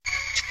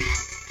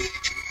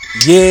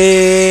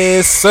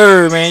Yes,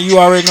 sir, man. You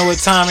already know what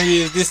time it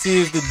is. This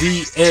is the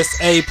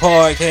DSA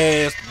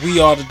podcast. We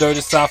are the Dirty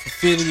South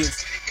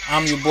affiliates.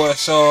 I'm your boy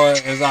Shaw.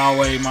 As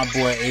always, my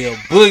boy L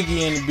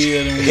Boogie in the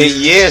building.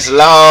 Yes,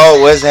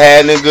 Lord. What's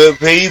happening, good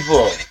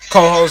people?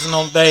 Co-hosting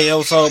on today's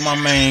episode,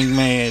 my main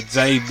man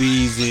Jay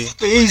Beezy.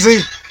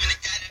 Easy.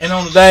 And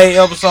on today's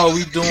episode,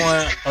 we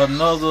doing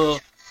another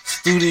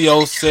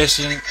studio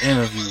session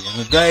interview.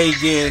 And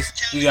today's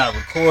guest, we got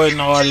recording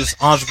artist,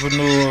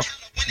 entrepreneur,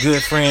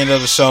 good friend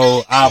of the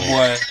show, our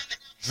boy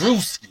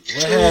Druskii.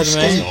 What happened,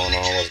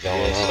 man? What's going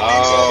on?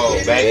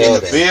 Oh, back in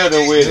the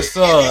building with What's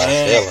up,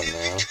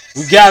 man?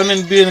 We got him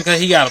in the building because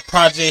he got a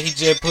project he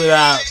just put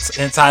out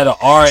entitled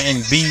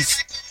R&B.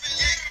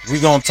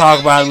 We're going to talk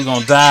about it. We're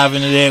going to dive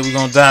into that. We're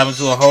going to dive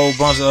into a whole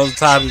bunch of other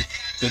topics.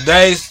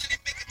 Today's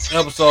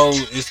episode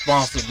is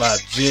sponsored by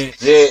Jet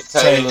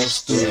Taylor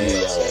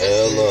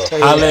Studios.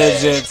 Holla at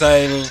Jet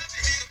Taylor.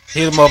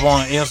 Hit him up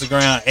on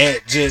Instagram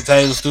at Jet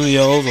Taylor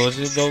Studios, or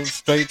just go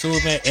straight to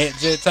him at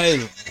Jet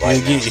Taylor.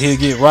 He'll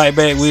get right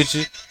back with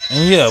you.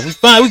 And yeah, we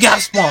got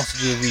a sponsor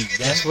this week.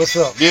 That's what's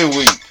up. This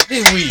week. We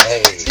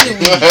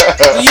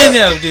in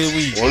there this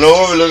week. Well, no,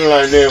 we're looking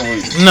like that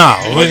week. No,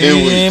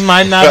 it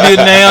might not be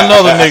now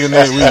another nigga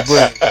next week,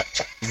 but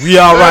we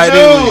all right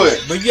this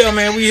week. But yeah,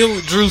 man, we here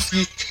with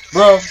Druskii.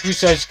 Bro,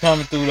 appreciate you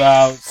coming through the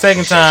house.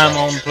 Second time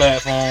on the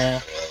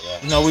platform.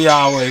 You know, we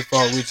always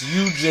fuck with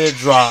you. You just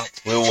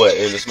dropped. We what,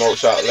 in the smoke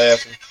shop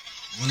last one?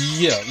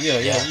 Yeah. We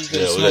did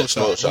the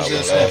smoke shop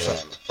last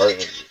one.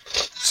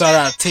 Shout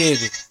out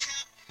Teddy.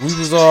 We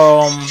was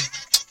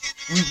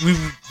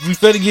we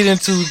better get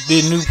into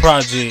the new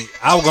project.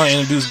 I was gonna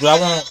introduce,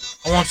 but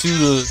I want you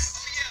to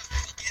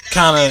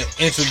kind of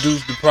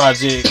introduce the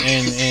project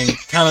and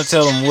kind of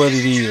tell them what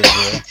it is,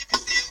 bro.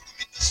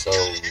 So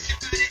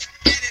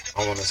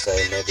I want to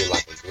say maybe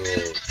like a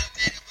good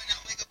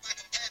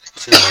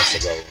 2 months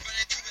ago,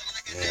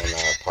 me and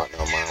a partner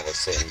of mine was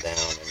sitting down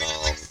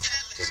and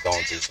just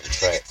going through some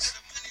tracks.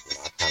 You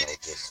know, I kind of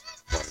just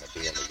wanted to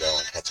be in the yo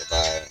and catch a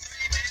vibe,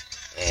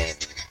 and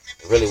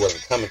it really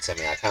wasn't coming to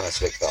me. I kind of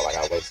felt like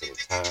I wasted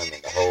the time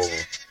and the whole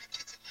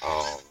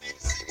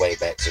way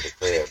back to the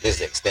crib. This is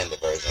the extended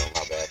version.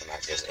 My bad, and I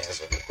just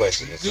answered the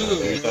question.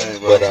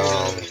 But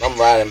I'm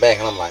riding back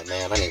and I'm like,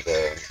 man, I need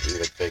to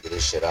either figure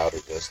this shit out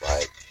or just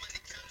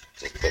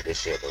put this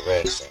shit to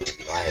rest. And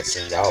you know, I had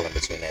seen y'all in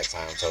between that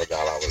time. Told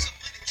y'all I was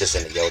just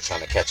in the yo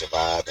trying to catch a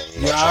vibe and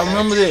you know, I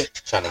remember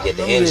that. Trying to get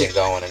the engine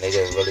going, and they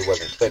just really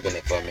wasn't clicking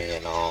it for me.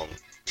 And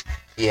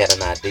he had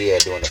an idea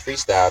of doing a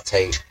freestyle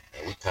tape,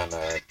 and we kind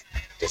of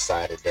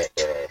decided that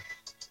the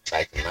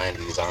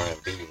 90s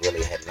R&B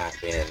really had not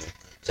been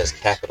just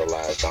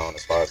capitalized on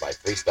as far as like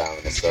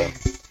freestyling and stuff.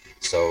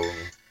 So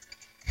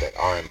that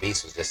R&B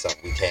was just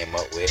something we came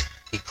up with.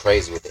 He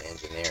crazy with the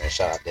engineering.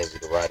 Shout out Desi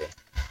the writer.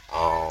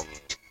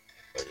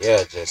 But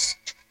yeah, just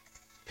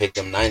pick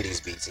them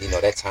 90s beats. You know,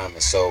 that time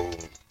is so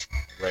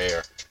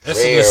rare. That's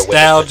a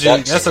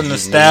nostalgic. That's a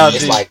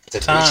nostalgic. It's like to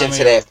reach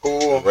into that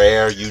pool.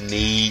 Rare,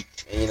 unique.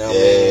 You know,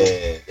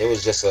 it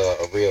was just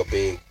a real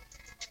big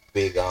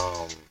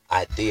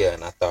idea,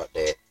 and I thought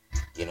that,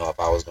 you know, if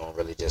I was gonna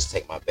really just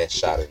take my best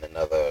shot in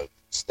another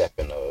step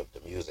in the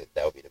music,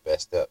 that would be the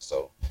best step.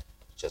 So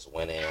just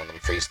went in on them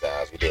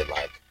freestyles. We did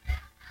like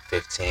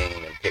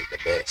 15 and picked the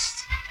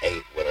best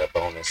 8 with a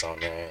bonus on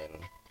there,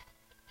 and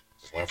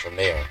just went from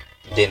there.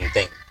 Didn't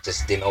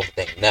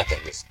overthink nothing.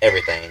 Just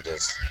everything,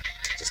 just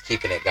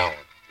keeping it going.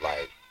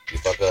 Like, you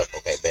fuck up,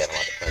 okay, bad, I'm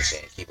about to punch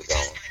in, keep it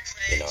going.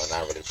 You know,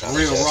 not really trying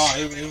real to just... raw.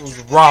 It was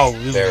raw.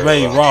 It was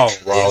very raw.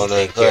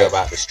 Didn't care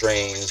about the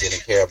strings.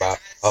 Didn't care about,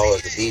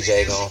 is the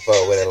DJ gonna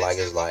fuck with it? Like,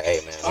 it's like,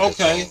 hey, man, I'm just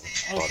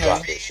gonna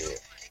drop this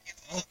shit.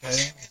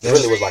 Okay. It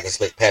really was like a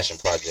slick passion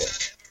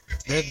project.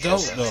 That's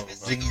dope, though.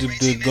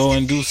 To go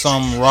and do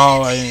something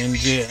raw and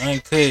just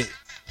uncut.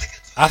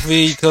 I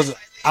feel, because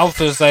I was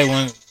gonna say,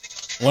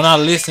 when I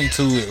listen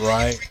to it,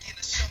 right,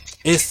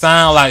 it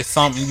sounds like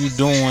something you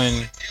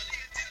doing,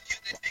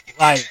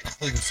 like,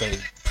 put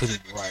it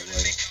the right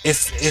way. It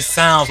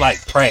sounds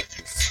like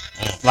practice.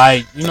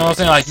 Like, you know what I'm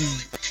saying? Like,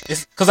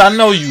 it's because I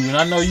know you, and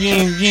I know you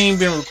ain't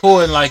been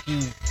recording like you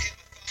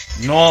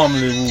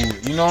normally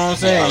would. You know what I'm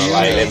saying?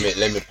 Like,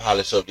 let me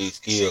polish up these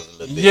skills a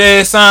little bit. Yeah,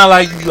 it sounds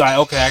like you like,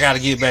 okay, I gotta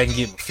get back and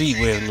get my feet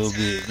wet a little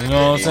bit. You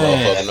know what I'm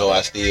saying? I know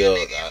I'm still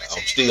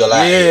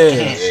out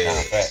here.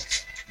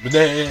 But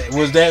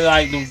was that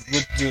like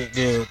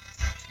the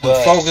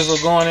focus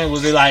of going in?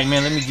 Was it like,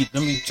 man, let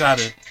me try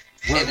to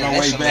work my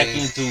way back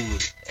into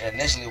it?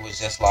 Initially, it was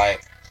just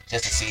to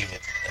see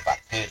if I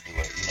could do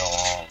it. You know,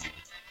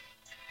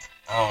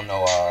 I don't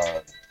know.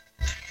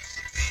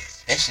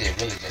 That shit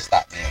really just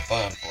stopped being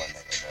fun for a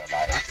nigga, bro.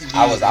 Like,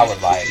 I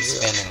was like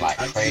spending like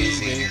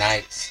crazy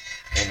nights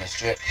in the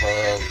strip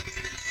club,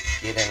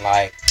 getting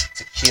like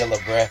tequila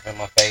breath in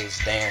my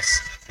face,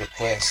 dance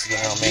requests, you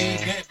know what I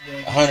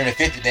mean?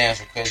 150 dance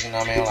requests, you know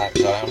what I mean? Like,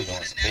 so I'm doing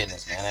some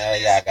business, man. Hell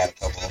yeah, I got a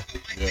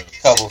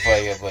couple for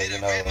you, but you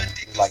know,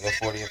 it's like your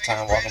 40th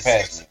time walking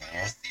past me,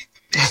 man.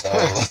 So,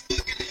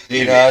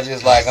 you know, I was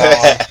just like,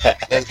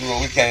 let's do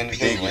what we came to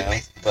do,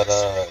 man. But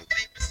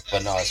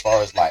But no, as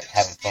far as like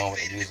having fun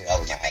with the music, I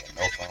was not having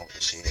no fun with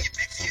the shit.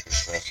 Super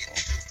stressful.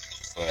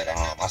 But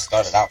I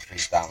started out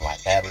freestyling,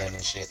 like battling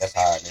and shit. That's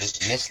how I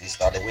initially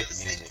started with the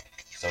music.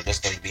 So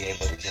just to be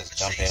able to just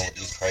jump in with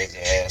these crazy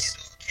ass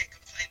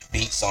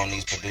beats on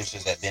these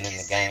producers that been in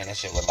the game, that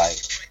shit was like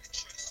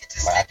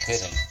I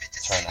couldn't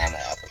turn down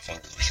the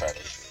opportunity to try that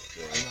shit.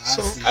 Yeah.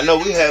 So I know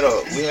we had a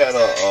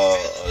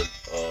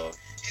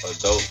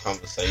dope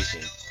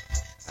conversation.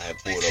 I had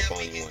pulled up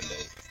on you one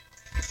day,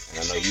 and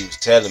I know you was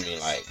telling me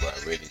like, bro, I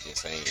really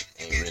just ain't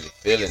really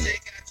feeling it.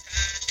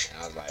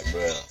 And I was like,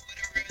 bro, I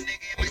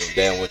don't give a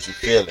damn what you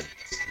feeling.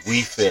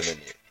 We feeling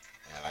it.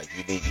 And like,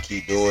 you need to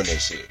keep doing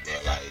that shit, bro.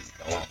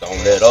 Like,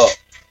 don't let up.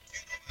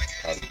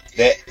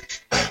 That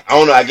I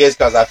don't know. I guess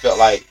because I felt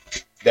like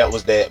that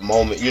was that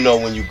moment. You know,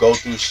 when you go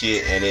through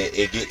shit and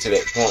it get to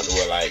that point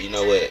where like, you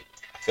know what?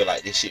 I feel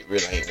like this shit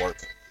really ain't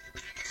working.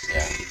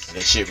 Yeah.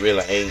 This shit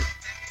really ain't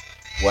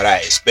what I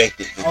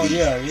expected to be. Oh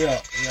yeah. You know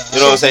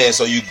what I'm saying?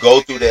 So you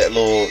go through that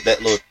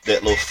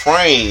little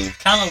frame.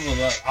 Kind of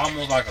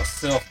almost like a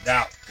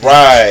self-doubt.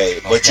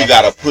 Right. But you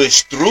gotta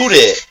push through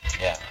that.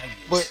 Yeah.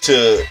 But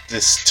to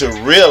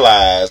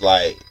realize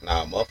like,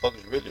 nah,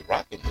 motherfuckers really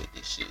rocking with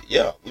this shit.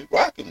 Yeah, we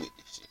rocking with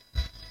this shit.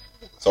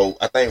 So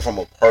I think from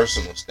a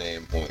personal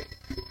standpoint,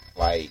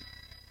 like,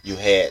 you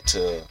had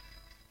to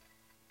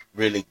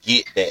really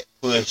get that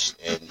push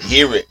and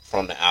hear it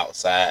from the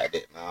outside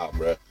that, nah,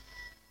 bro,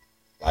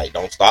 like,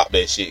 don't stop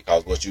that shit,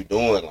 cause what you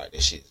doing, like,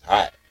 that shit is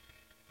hot.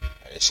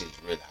 Like, that shit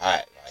is really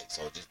hot. Like,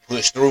 so just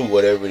push through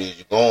whatever it is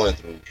you're going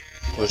through.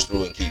 Push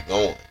through and keep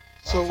going.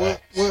 So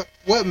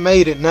what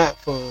made it not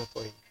fun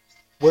for you?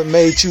 What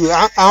made you?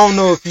 I don't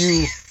know if do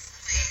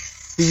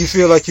you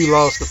feel like you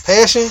lost the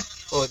passion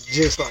or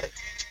just like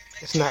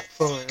it's not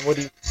fun? What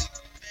do you?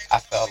 I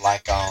felt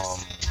like I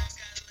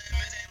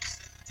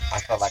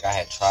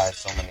had tried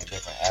so many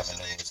different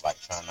avenues, like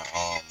trying to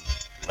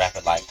rap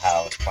it like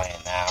how it's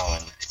playing now,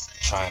 and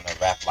trying to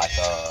rap like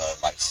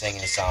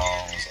singing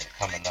songs and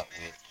coming up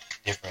with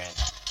different,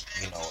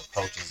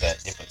 approaches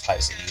at different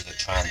types of music,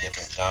 trying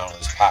different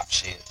genres, pop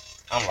shit.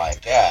 I'm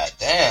like, God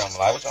damn,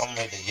 like, what y'all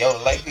made the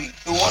yodel like who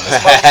won this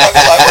motherfucker?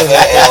 Like, what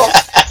the hell?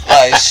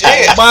 Like,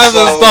 shit. Might as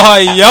well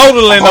start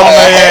yodeling on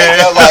my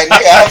ass. Like,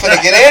 nigga, I'm finna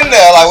get in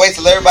there. Like, wait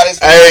till everybody's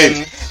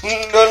hey,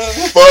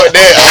 fuck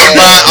that.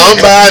 I'm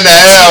buying the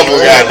album,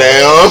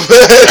 goddamn.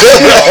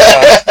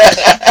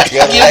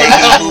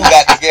 Who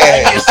got the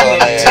gas?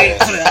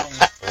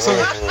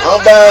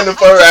 I'm buying the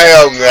first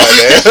album,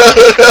 goddamn.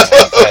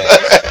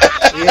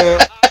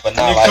 Yeah. But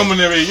not like, coming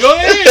there,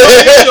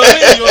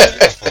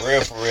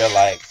 for real,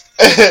 like,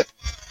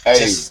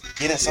 just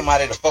getting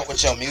somebody to fuck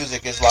with your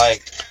music is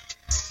like,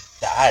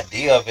 the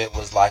idea of it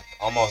was like,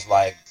 almost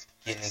like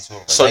getting into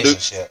a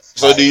relationship.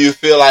 So do you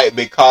feel like,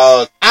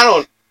 because,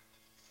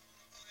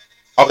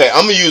 okay,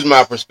 I'm gonna use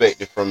my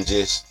perspective from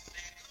just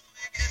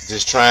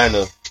trying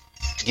to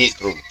get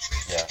through.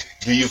 Yeah.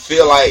 Do you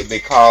feel like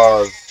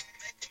because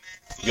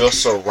your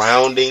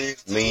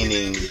surroundings,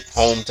 meaning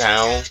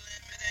hometown,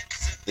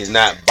 is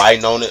not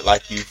biting on it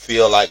like you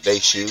feel like they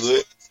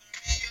should?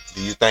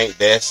 Do you think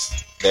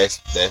that's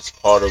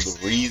part of the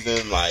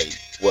reason, like,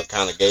 what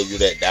kind of gave you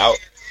that doubt?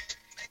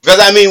 Because,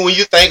 I mean, when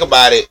you think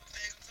about it,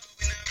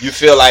 you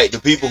feel like the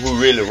people who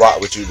really rock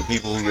with you, the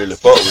people who really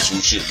fuck with you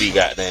should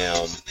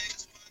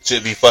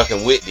be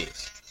fucking with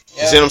this.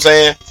 Yeah. You see what I'm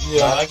saying?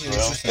 Yeah, I get what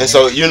you're saying. And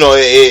so,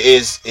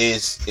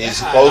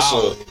 it's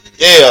closer.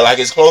 Yeah, like,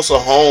 it's closer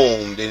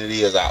home than it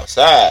is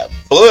outside.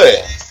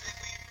 But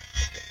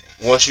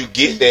once you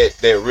get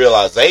that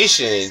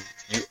realization,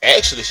 you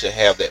actually should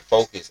have that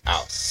focus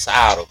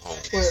outside of home.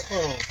 Well,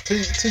 hold on.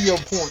 To your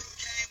point,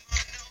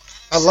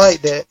 I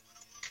like that,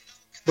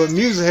 but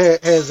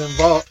music has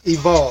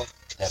evolved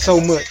so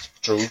much.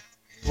 True.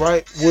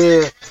 Right,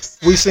 where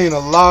we seen a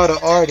lot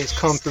of artists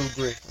come through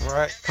Griffin,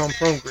 right? Come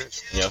from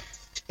Griffin. Yeah.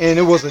 And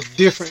it was a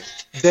different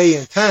day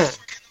and time.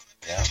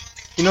 Yeah.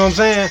 You know what I'm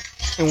saying?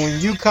 And when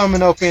you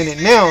coming up in it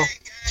now,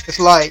 it's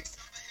like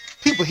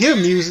people hear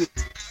music,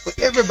 but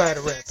everybody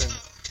rapping.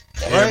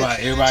 Right?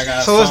 Everybody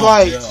got. So it's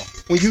like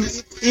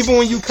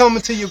when you come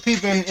into your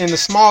people in the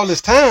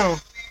smallest town,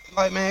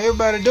 like, man,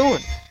 everybody doing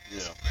it.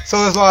 Yeah.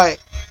 So it's like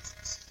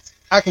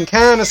I can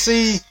kind of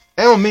see.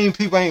 That don't mean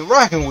people ain't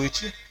rocking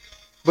with you,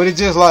 but it's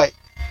just like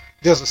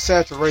there's a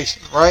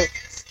saturation, right?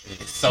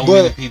 It's so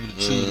many people to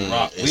choose to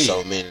rock with. It's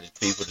so many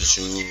people to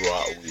choose to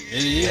rock with.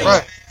 Yeah.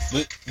 Right.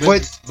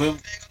 But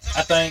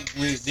I think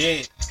with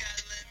that,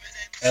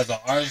 as an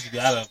artist, you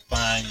gotta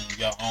find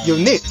your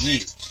own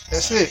niche.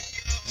 That's it.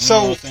 You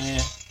know what I'm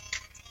saying?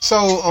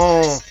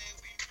 So,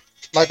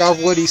 like off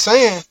what he's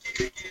saying,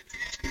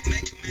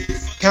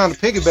 kind of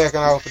piggybacking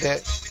off of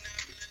that,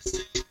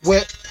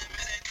 what,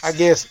 I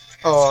guess,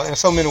 in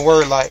so many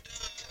words, like,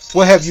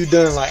 what have you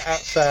done, like,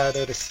 outside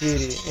of the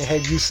city, and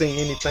have you seen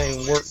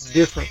anything work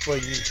different for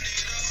you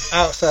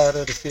outside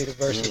of the city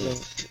versus in the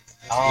city?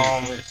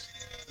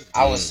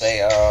 I would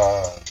say,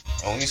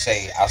 when we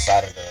say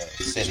outside of the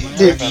city,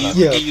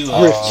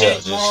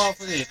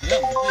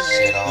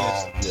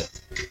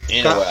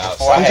 Anywhere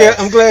outside.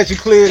 I'm glad you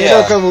cleared it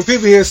up, because when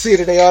people hear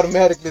city, they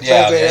automatically think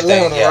of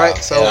Atlanta, right?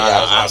 So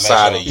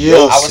outside of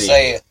your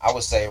city. I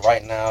would say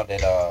right now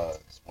that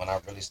when I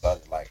really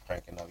started like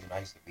cranking up, I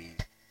used to be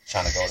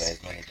trying to go to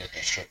as many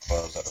different strip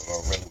clubs of the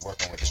road, really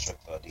working with the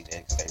strip club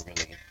DJs, because they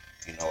really,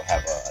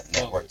 have a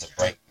network to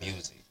break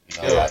music.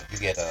 Like you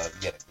get a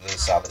good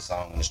solid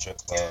song in the strip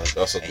club.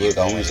 That's a good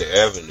music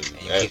avenue.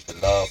 And you keep the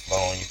love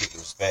flowing, you keep the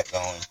respect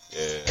going.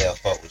 Yeah. They'll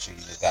fuck with you. You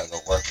just gotta go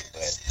work it.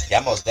 But yeah,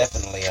 most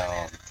definitely.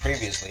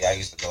 Previously, I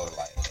used to go to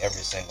like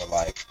every single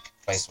like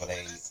place where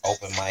they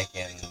open mic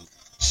and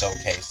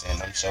showcase, and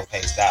I'm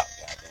showcased out.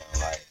 Goddamn,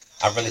 like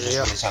I'm really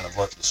trying to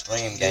work the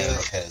stream game,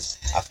 because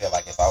I feel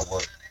like if I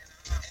work,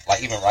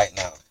 like even right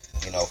now,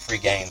 free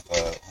game for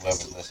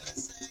whoever's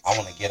listening. I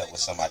want to get up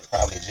with somebody,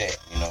 probably Jet,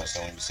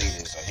 so when you see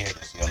this or hear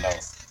this, you'll know.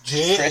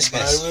 Jet,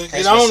 Christmas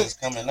is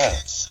coming up.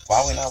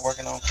 Why we not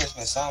working on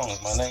Christmas songs,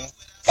 my nigga?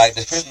 Like,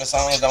 the Christmas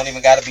songs don't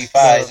even got to be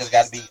fire. It just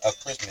got to be a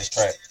Christmas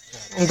track.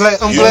 I'm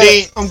glad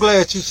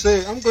you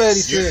said. I'm glad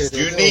he said that.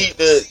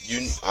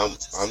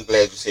 I'm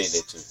glad you said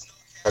that too.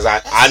 Cause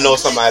I know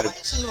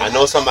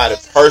somebody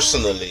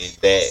personally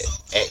that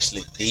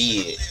actually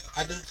did.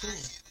 I do too.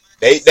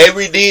 They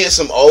redid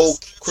some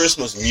old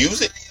Christmas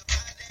music.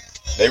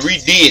 They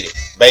redid it,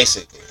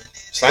 basically.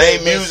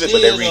 Same music,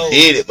 but they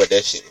redid it, but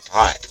that shit was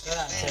hot.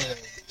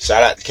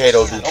 Shout out to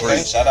Kato Dupree.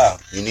 Okay, shout out.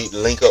 You need to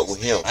link up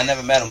with him. I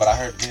never met him, but I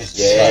heard the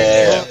music.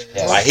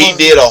 Yeah. Like, he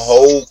did a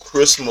whole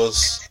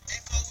Christmas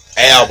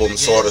album,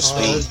 so to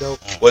speak.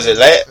 Was it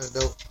last?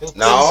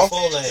 No,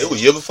 it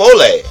was year before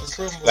last.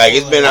 Like,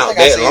 it's been out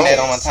that long. That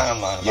on my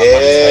timeline. Yeah,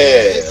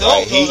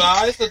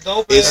 it's a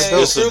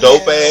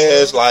dope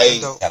ass.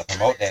 Like, gotta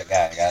promote that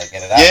guy. Gotta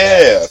get it out.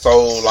 Yeah,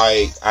 so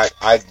like,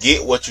 I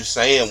get what you're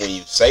saying when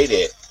you say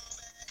that.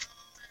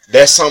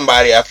 That's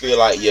somebody I feel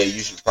like, you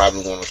should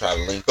probably want to try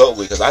to link up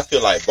with, because I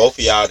feel like both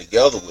of y'all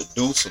together would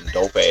do some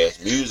dope ass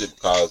music.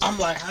 Because I'm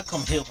like, how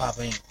come hip hop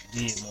ain't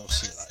did more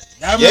shit like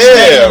that?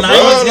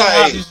 Bro,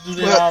 like, used to do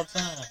that all the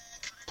time.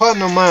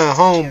 Partner of mine,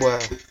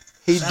 Homeboy,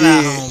 he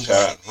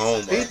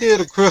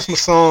did a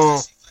Christmas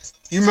song.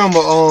 You remember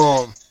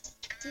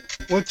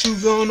What You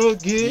Gonna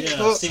Get?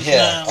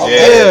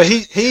 Yeah,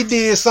 he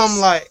did something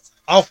like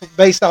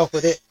based off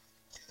of that,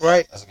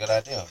 right? That's a good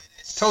idea.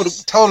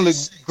 Totally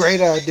great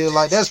idea.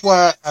 Like, that's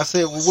why I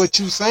said, well, what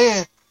you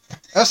saying,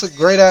 that's a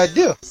great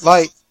idea.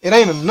 Like, it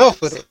ain't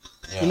enough of it.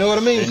 You know what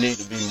I mean? There need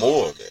to be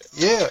more of that.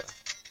 Yeah.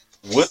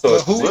 With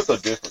a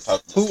different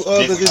type of, who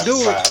other to do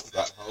it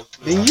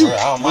than you?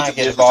 I don't mind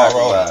getting the ball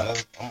rolling.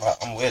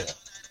 I'm with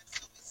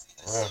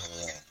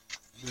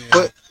it.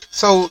 But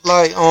so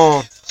like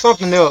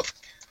something else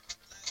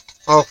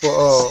off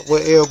of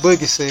what L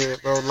Boogie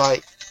said, bro.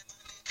 Like,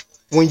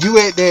 when you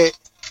at that,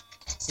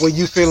 when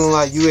you feeling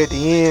like you at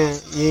the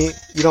end,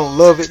 you don't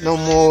love it no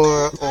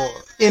more or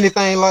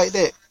anything like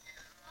that.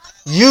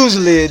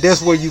 Usually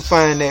that's where you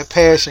find that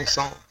passion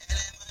song.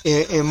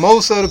 And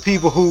most of the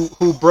people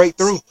who break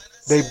through,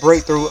 they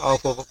break through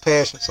off of a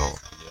passion song.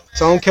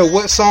 So I don't care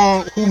what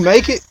song, who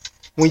make it,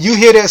 when you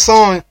hear that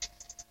song,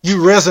 you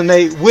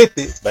resonate with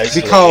it.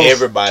 Basically, because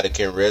everybody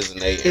can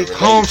resonate. It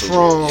comes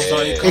from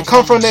it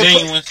comes from that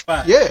genuine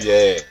spot.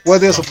 Yeah.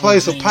 Whether it's a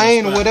place of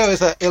pain or whatever,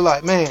 it's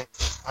like, man,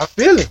 I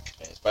feel it.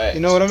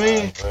 You know what I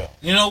mean?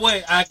 You know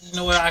what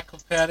I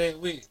compare that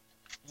with?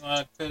 You know what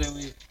I compare that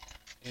with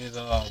is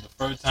the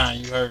first time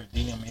you heard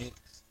DMX.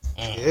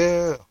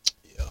 Yeah.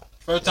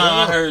 First time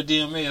I heard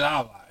DMX,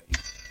 I was like,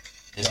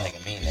 this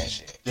nigga mean that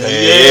shit.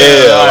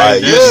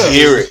 Like, you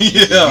hear it.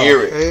 You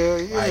hear it. Hell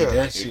yeah. Like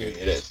that shit.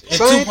 And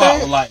Same Tupac thing.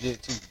 was like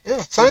that too.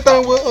 Yeah. Same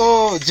thing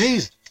with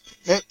Jesus.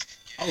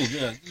 Oh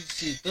yeah, this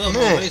shit, Thug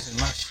Motivation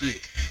is my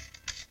shit.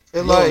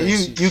 It's like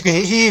you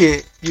can hear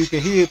it. You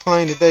can hear it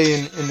playing today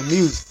in the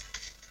music.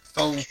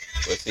 So,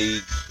 but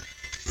see,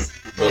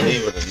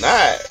 believe it or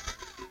not,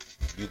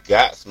 you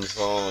got some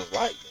songs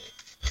like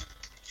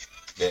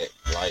that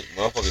like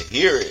motherfucker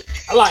hear it.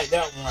 I like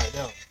that one right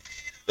there.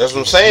 That's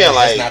what I'm saying.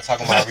 Like, not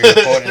talking about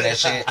re-recording that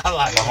shit. I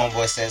like my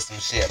homeboy said some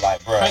shit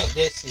like, bro,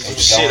 some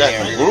shit I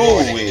can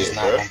groove with. It's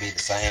not gonna be the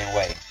same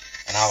way.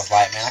 And I was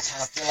like, man, I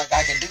kind of feel like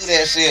I can do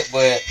that shit,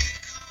 but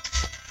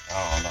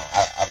I don't know.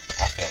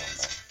 I feel him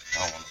though.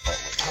 I don't want to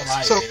fuck with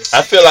it.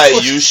 I feel like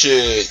you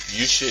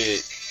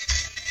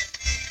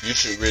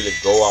should really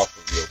go off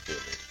of your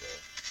feelings,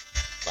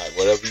 bro. Like,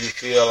 whatever you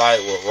feel like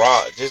with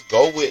rock, just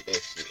go with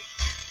that shit.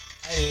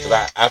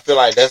 Cause I feel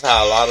like that's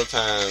how a lot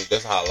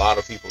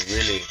of people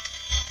really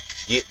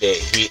get that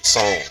hit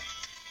song.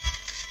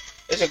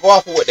 They just go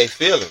off of what they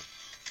feeling.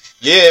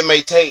 Yeah, it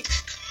may take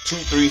 2,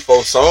 3,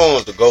 4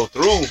 songs to go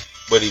through,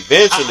 but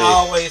eventually.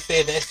 I always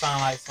said that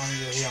sound like something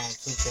you hear on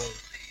 2K.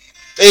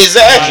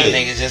 Exactly.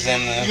 Niggas just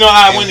in the, you know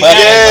how when the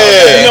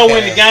game, you know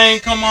when the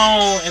game come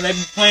on and they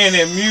be playing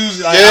that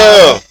music, like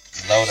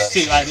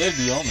shit like that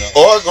be on there.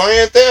 Or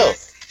Grand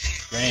Theft.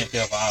 Grand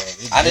Theft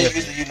Auto. I didn't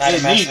use the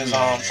United Masters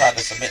try to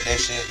submit that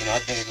shit. You know,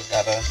 I think it just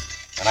got a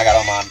And I got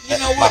on my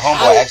my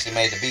homeboy actually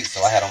made the beat,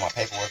 so I had on my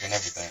paperwork and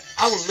everything.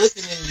 I was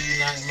looking into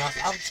United Mouth.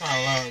 I was trying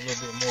to learn a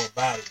little bit more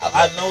about it.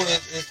 I know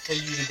it's for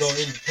you to go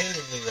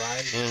independently,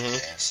 right? Mm-hmm.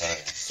 Yeah, sir.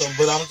 So,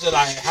 but I'm just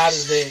like, how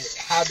does it?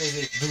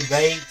 Do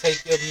they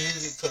take your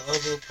music to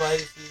other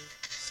places,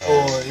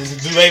 or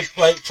do they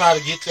try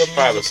to get your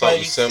music? Probably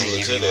something placed?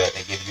 similar to that.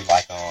 They give you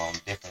like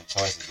different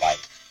choices like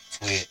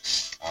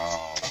Twitch,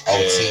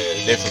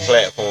 OT, different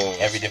platforms.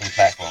 Every different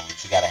platform,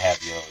 but you gotta have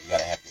your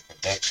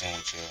production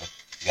with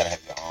you gotta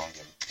have your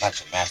not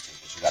your masters,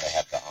 but you gotta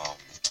have the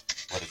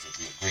what is it,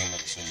 the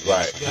agreement between you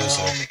and the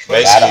producer.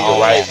 Basically your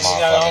rights.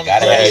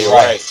 Gotta have your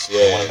rights.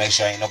 Yeah. You wanna make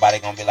sure ain't nobody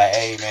gonna be like,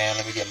 hey man,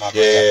 let me get my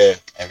break.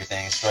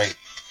 Everything's straight.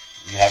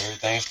 You have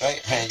everything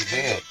straight, man, you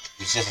good.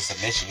 It's just a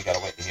submission, you gotta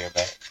wait to hear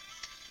back.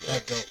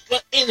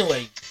 But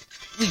anyway,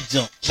 we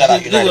jump. Shout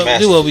out United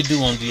Masters. Do what we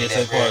do on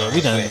DSA Party.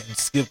 We done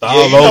skipped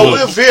all you over.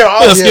 We'll veer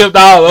off. Skipped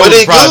all over. But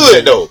it's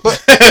good though.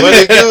 But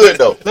it's good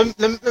though.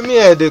 Let me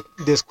add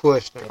this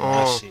question. Shit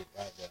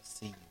right there.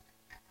 See.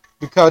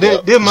 Because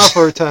this is my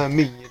first time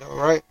meeting you, though,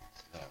 right?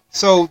 Yeah.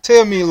 So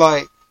tell me,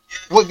 like,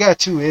 what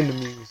got you into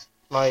music?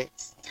 Like,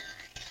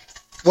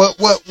 what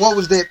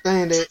was that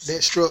thing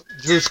that struck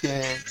Druskii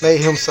and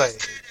made him say,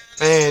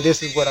 "Man,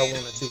 this is what I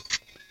want to do"?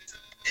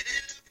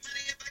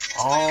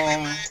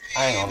 I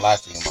ain't gonna lie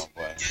to you, my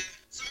boy.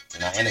 You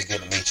know, and it's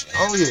good to meet you.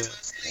 Oh yeah.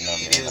 You know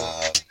what I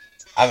mean?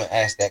 I've been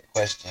asked that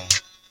question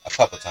a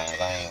couple times.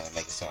 I ain't gonna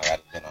make it seem like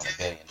I've been on a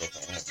billion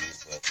different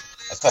interviews, but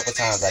a couple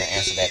times I done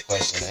answered that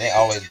question, and it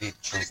always be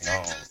the truth, you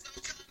know,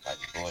 like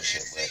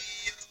bullshit. But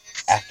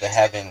after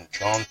having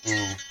gone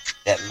through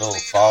that little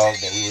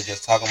fog that we were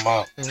just talking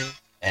about,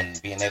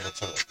 and being able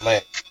to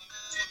reflect,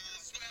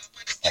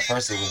 at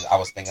first I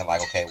was thinking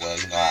like, okay, well,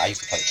 you know, I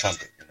used to play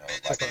trumpet, you know,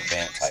 like a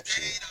band type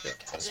shit.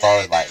 But as far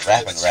as like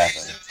rapping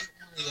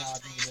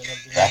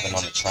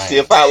on the train,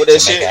 still fight with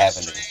that shit.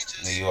 Avenue,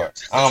 New York.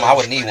 I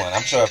would need one.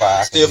 I'm sure if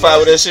I still fight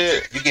with that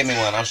shit. You give me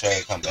one, I'm sure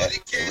it'll come back.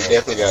 We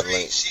definitely got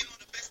links.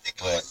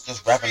 But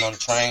just rapping on the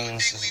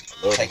trains,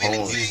 just taking the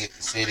music,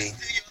 the city,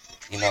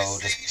 you know,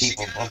 just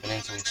people bumping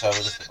into each other,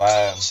 just the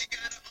vibe.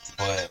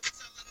 But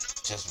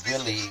just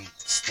really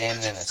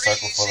standing in a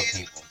circle full of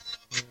people,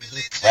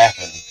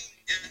 rapping,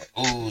 the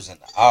oohs and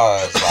the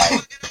ahs,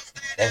 like,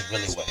 that's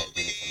really what had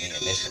did it for me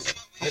initially.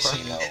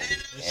 You know,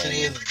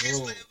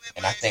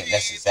 and I think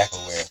that's exactly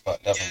where it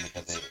fucked up me,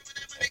 because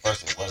at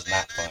first it was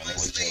not fun. It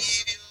was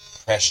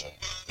just pressure.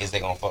 Is they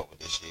gonna fuck with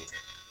this shit?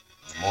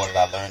 The more that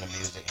I learned the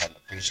music, had an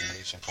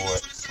appreciation for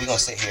it. We're gonna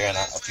sit here and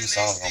a few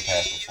songs gonna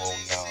pass before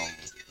we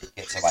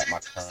get to like my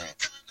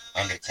current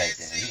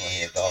undertaking, and you gonna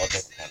hear all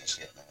different kind of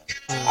shit, man.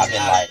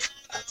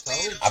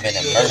 I've been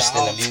immersed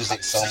in the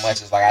music so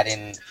much. It's like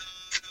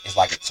it's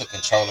like it took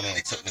control of me and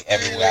it took me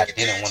everywhere I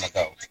didn't want to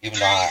go. Even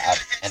though I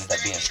ended up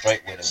being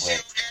straight with it,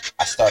 but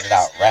I started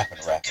out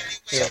rapping.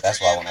 So that's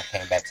why when I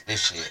came back to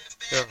this shit,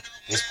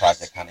 this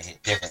project kind of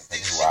hit different,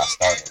 because this is where I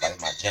started. Like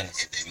my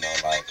genesis, you know,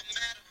 like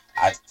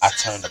I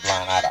turned a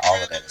blind eye to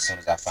all of that as soon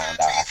as I found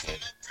out I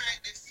could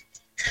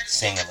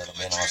sing a little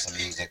bit on some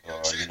music,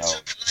 or, you know,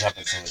 jump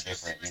into a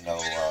different, you know,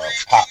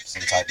 pop,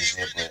 some type of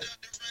shit. But,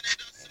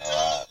 you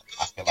know,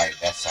 I feel like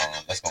that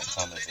song, that's gonna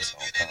come if it's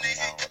gonna come, and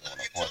I don't really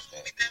want to force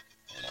that.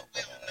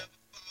 But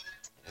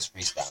this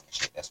freestyling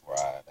shit, that's where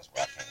I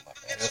came up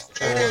at.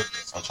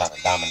 So I'm trying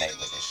to dominate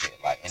with this shit.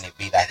 Like any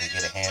beat I can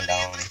get a hand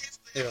on.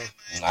 Yeah.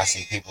 You know, I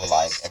see people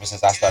like, ever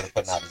since I started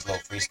putting out this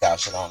little freestyle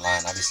shit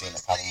online, I be seeing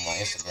it pop up on my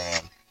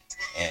Instagram,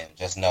 and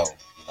just know,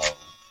 you know,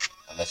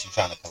 unless you're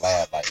trying to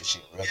collab, like this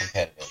shit real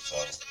competitive. So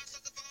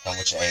come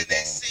with your A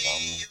game, because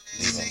I'm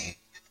leaving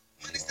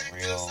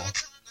real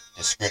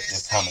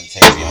descriptive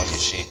commentary on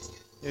this shit.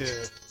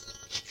 Yeah.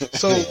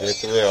 So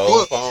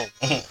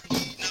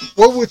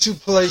what would you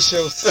place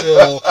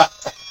yourself,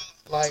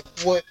 like,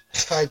 what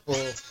type of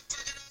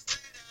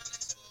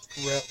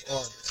rap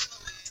artist?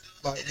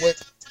 Like, what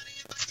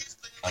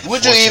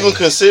would you even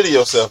consider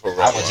yourself a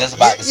rapper? I was just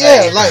about to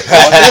say. Yeah, like,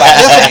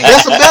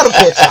 that's a better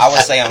question. I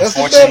would say,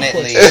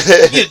 unfortunately,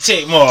 you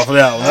take more for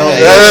that one.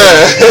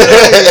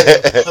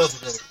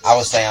 I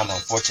would say I'm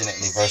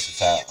unfortunately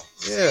versatile.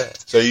 Yeah.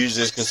 So you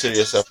just consider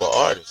yourself an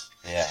artist?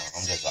 Yeah,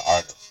 I'm just an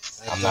artist.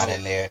 I'm not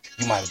in there.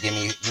 You might give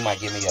me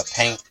a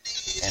paint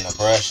and a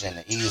brush and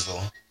an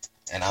easel,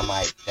 and I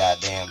might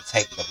goddamn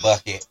take the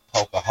bucket,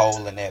 poke a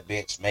hole in that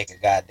bitch, make a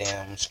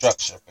goddamn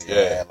structure for you.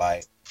 Yeah.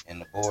 Like,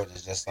 and the board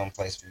is just some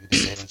place for you to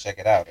sit and check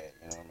it out at.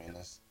 You know what I mean?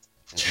 It's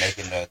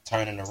just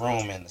turning the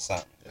room into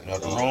something. You know,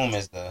 the room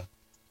is the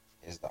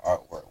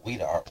artwork. We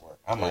the artwork.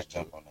 I might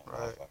jump on that.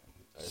 Right.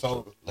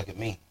 So look at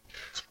me.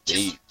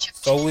 Deep.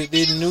 So with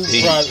this new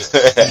project,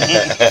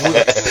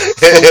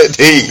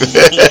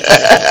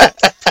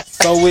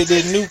 so with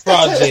this new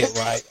project,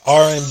 right?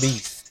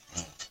 R&B.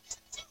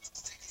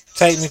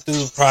 Take me through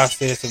the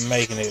process of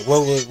making it.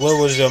 What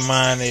was your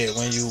mind at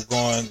when you were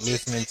going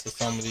listening to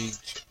some of these?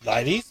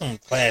 Like, these some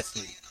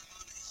classic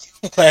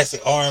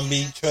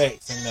R&B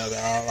tracks in there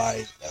that are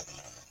like.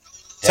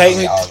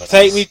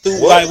 Take me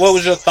through. Like, what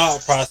was your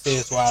thought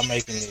process while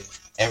making it?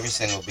 Every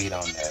single beat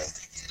on there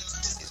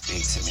is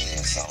big to me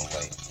in some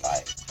way.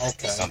 Like,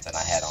 Okay. it's something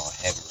I had on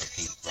heavy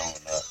repeat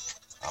growing up.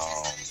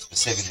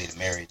 Specifically to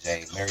Mary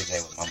J. Mary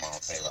J was my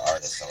mom's favorite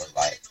artist, so it's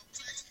like,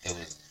 it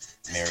was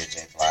Mary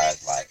J.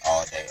 Blige like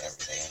all day,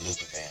 every day, and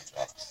Luther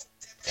Vandross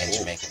and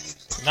Jamaican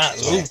music. Not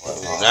So, Luther.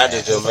 Not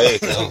the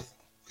Jamaican. Luther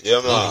Yeah,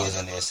 Luther man. was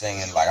in there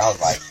singing, like, I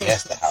was like,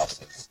 yes, the house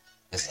is,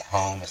 it's a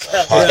home, it's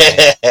a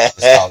apartment,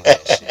 it's all of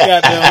that shit.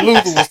 Goddamn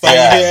Luther was singing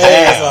Yeah, his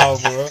damn. ass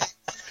off, bro.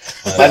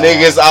 But, My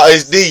niggas,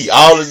 it's D,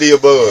 all of the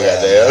above. yeah,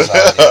 Goddamn. that's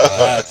all it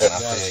was, and I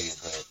feel you,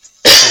 but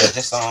yeah,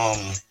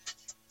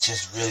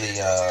 just really,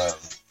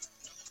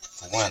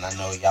 for one, I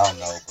know y'all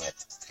know, but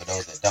for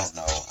those that don't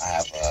know, I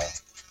have a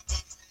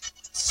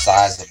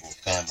sizable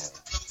family.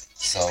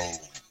 So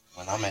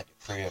when I'm at the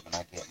crib and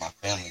I get my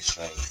family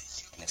straight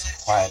and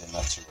it's quiet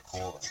enough to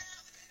record,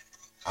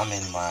 I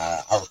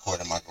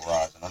record in my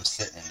garage and I'm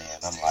sitting in there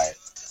and I'm like,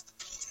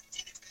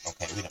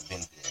 okay, we done been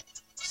here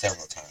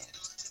several times.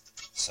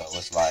 So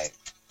it's like,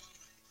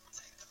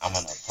 I'm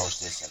gonna approach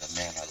this in a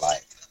manner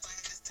like,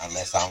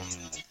 unless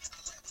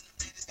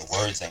the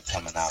words ain't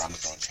coming out, I'm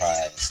just gonna try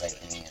it and say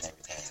any and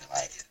everything,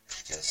 like,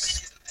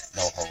 just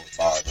no holds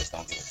barred, just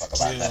don't give a fuck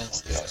about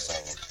nothing, you know. So,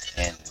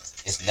 and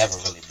it's never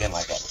really been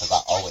like that because I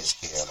always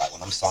care. Like,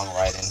 when I'm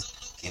songwriting,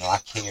 you know, I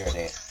care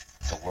that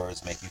the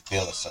words make you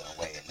feel a certain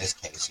way. In this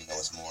case, you know,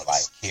 it's more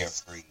like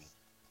carefree,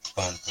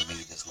 fun for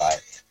me, just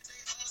like,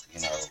 you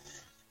know,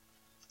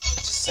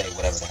 just say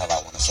whatever the hell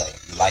I want to say.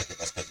 If you like it,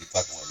 that's because you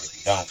fucking with me. If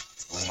you don't,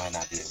 we might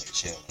not be able to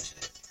chill and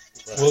shit.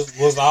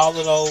 Was all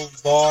of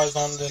those bars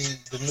on the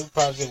new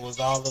project? Was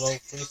all of those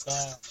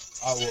freestyle?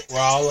 Were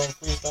all of them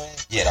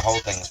freestyle? Yeah, the whole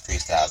thing is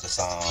freestyle. Just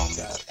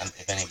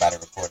if anybody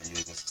recording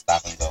music, it's a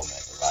stop and go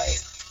method. Like,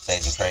 say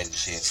some crazy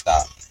shit,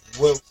 stop.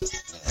 What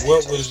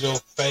was your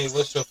favorite?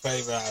 What's your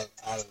favorite?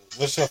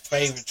 What's your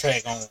favorite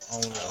track on the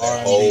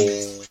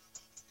R&B?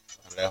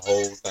 That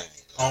whole thing.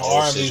 On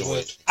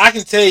R&B, I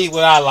can tell you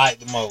what I like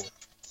the most.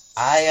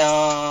 I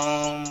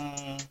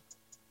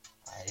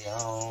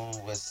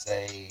would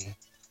say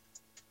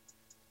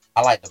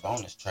I like the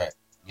bonus track.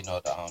 You know,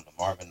 the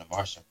Marvin the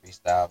Martian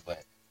freestyle,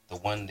 but the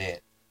one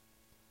that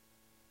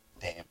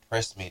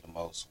impressed me the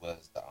most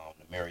was the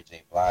Mary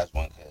J. Blige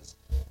one, because,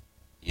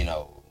 you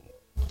know,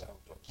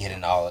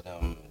 getting all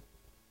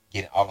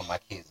of my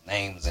kids'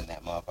 names in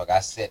that motherfucker. I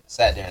sat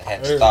there and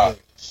had the thought,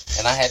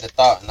 and I had the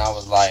thought, and I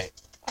was like,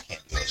 I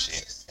can't do that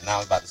shit. And I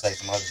was about to say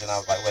some other shit, and I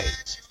was like, wait,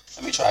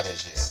 let me try that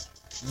shit.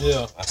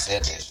 Yeah. I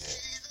said that shit.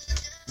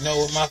 You know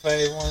what my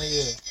favorite one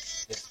is?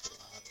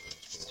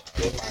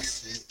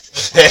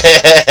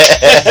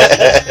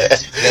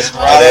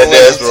 Desperado.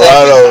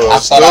 I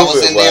thought I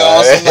was in there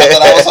on some. I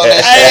thought I was on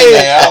that shit,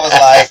 man. I was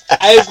like,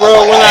 hey,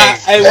 bro, when I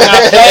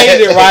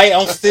played it, right,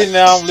 I'm sitting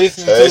there, I'm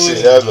listening to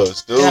it. That was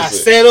stupid. And I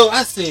sat up,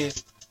 I said,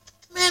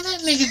 man,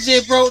 that nigga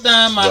just broke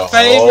down my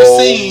favorite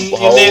scene in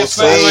that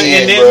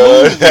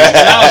movie.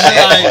 And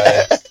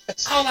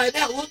I was like,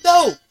 that was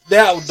dope.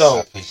 That was dope. I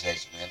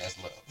appreciate you, man. That's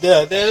love.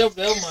 Yeah, that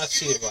was my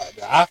shit right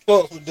there. I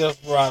fucked with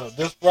Desperado.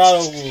 Desperado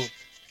was,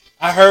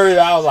 I heard it,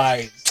 I was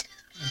like,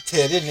 you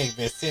tell this nigga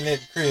been sitting at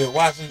the crib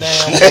watching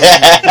damn. You know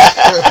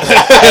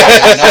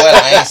what?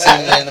 I ain't seen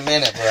it in a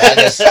minute, bro. I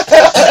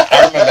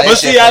remember that. But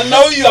see, I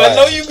know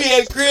you be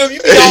at the crib, you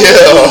be on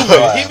the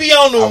movie. He be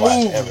on the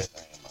movie.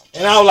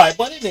 And I was like,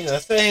 but this nigga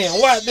say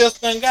him, watch this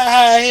thing, got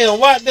high here,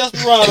 watch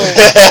Desperado.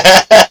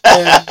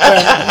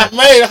 and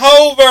made a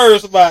whole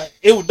verse about it.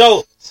 It was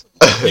dope.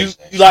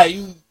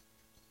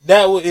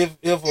 That would, if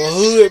a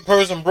hood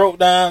person broke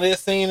down that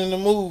scene in the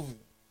movie,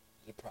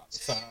 it probably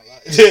sound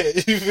like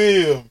that. You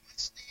feel me?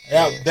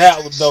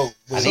 That was dope.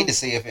 I need to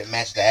see if it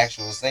matched the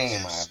actual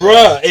scene, man.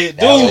 Bruh, it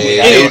do though.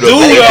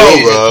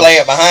 Just play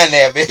it behind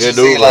that bitch.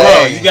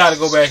 Bro, you gotta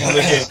go back and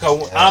look at it.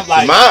 Cause I'm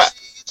like,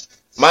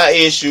 my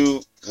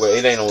issue, well,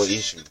 it ain't no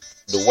issue.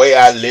 The way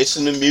I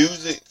listen to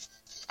music,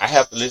 I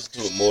have to listen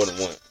to it more than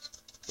once.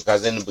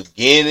 Because in the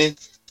beginning,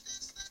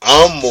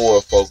 I'm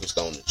more focused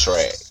on the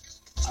track.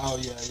 Oh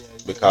yeah.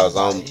 Because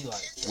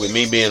with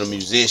me being a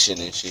musician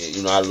and shit,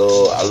 you know, I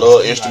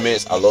love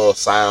instruments, I love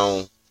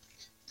sound,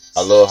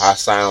 I love how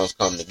sounds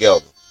come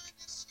together.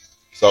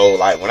 So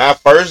like when I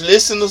first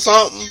listen to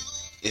something,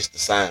 it's the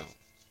sound.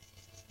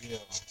 Yeah.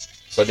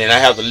 So then I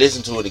have to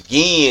listen to it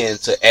again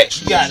to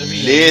actually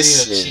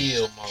listen.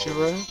 Chill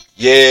mode.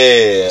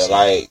 Yeah,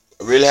 like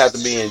really have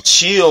to be in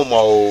chill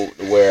mode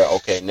where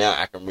okay, now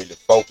I can really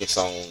focus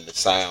on the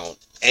sound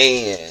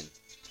and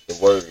the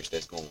words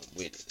that's going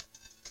with it.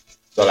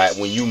 So like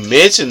when you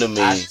mention to me,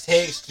 I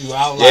text you.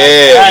 I was like,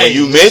 hey, when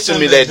you mention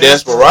me that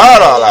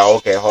Desperado, I'm like,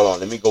 okay, hold on,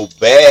 let me go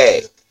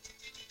back.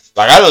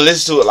 Like I done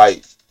listened to it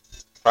like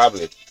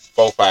probably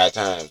 4 or 5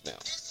 times now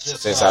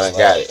since I done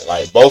got it.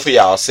 Like both of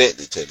y'all sent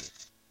it to me,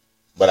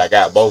 but I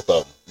got both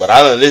of them. But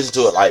I done listened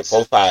to it like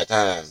 4 or 5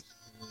 times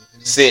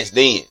since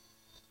then.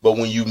 But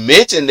when you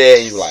mention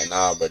that, you like,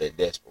 nah, but that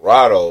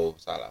Desperado,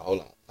 so I like,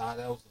 hold on. Nah,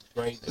 that was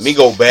great. Let me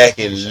go back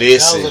and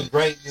listen. That was a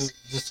great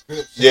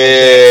description.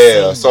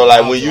 Yeah. So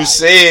like when you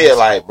said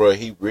like, bro,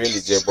 he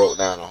really just broke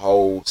down the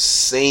whole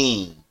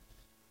scene.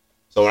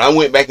 So when I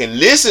went back and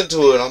listened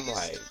to it, I'm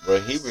like,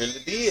 Bro, he really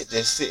did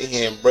just sit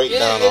here and break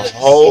down a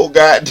whole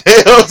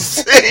goddamn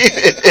scene.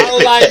 I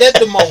was like, that's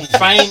the most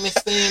famous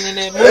scene in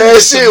that movie.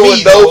 That shit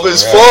was dope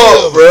as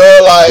fuck, bro.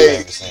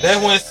 Like,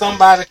 that's when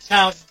somebody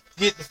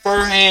get the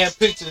first hand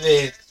picture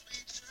that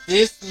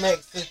this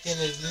Mexican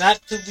is not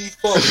to be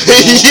fucked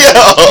with.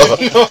 Yeah.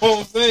 You know what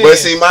I'm saying? But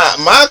see,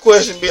 my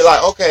question be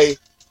like, okay,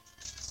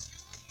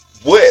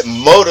 what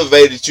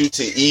motivated you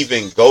to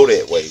even go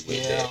that way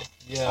with that?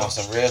 Yeah. On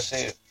some real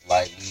shit,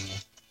 like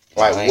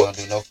I ain't gonna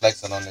do no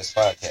flexing on this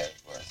podcast,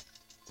 bro.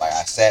 Like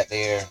I sat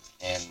there,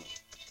 and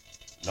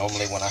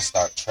normally when I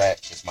start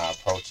tracks, it's my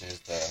approach is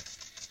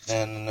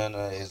the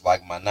na is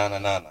like my na. You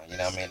know what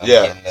I mean? I'm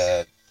getting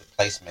the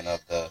placement of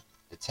the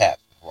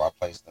taps before I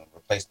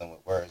replace them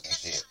with words and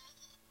shit.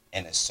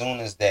 And as soon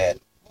as that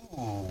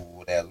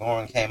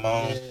Lauren came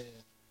on,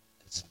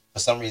 for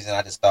some reason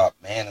I just thought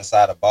man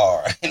inside a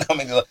bar. You know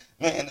what I mean?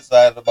 Man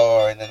inside the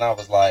bar, and then I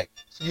was like,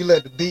 so you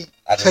let the beat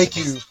take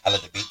you. I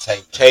let the beat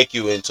take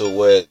you into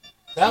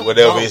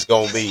whatever it's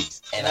gonna be.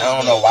 And I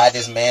don't know why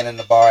this man in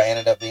the bar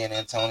ended up being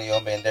Antonio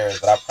Banderas,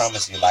 but I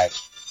promise you, like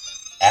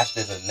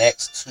after the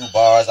next 2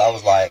 bars, I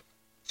was like,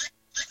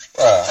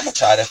 bruh, I'm gonna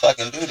try to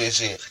fucking do this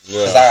shit.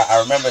 Because I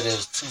remember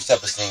there's 2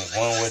 separate scenes.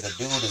 One where the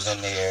dude is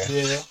in there,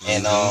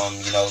 and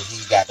you know,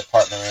 he got the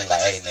partner in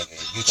like, hey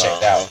nigga, you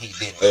checked out, he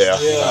did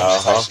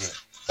it. Type shit.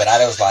 But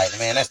I was like,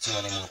 man, that's too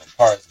many moving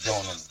parts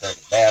going in the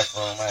dirty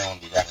bathroom. I don't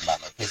want to be rapping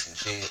about no piss and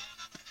shit.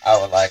 I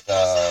was like,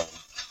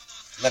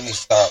 let me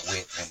start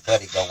with when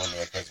Buddy go in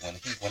there, because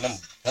when them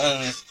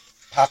guns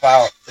pop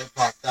out,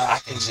 I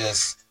can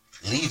just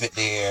leave it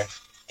there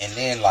and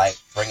then like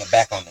bring it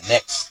back on the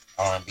next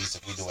R&B's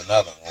if we do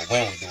another one, or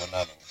when we do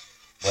another one.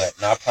 But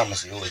no, I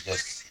promise you, it was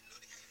just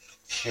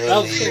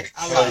purely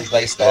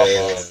based off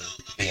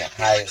of being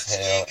high as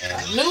hell and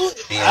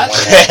being one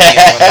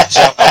to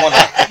jump.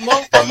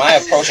 But my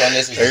approach on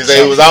this is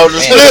it was out the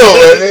still.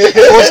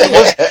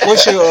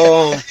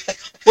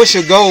 What's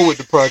your goal with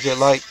the project?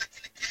 Like,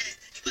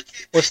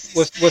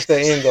 what's the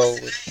end goal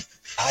with?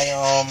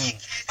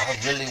 I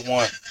really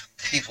want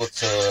people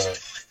to.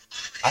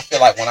 I feel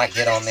like when I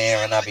get on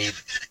there and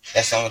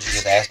that song you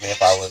just asked me if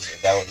that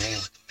was me.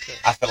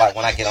 I feel like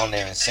when I get on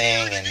there and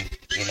sing and,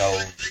 you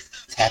know,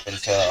 tap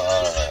into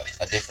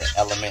a different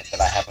element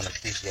that I have an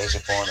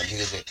appreciation for in the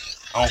music,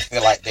 I don't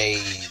feel like they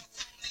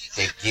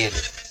get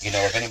it. You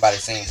know, if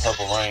anybody's seen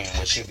Purple Rain,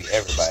 which should be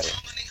everybody,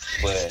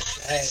 but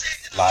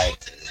like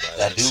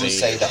that dude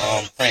say to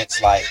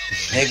Prince, like,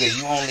 nigga,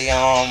 you only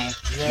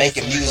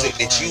making music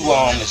that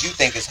you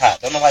think is hot.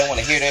 Don't nobody want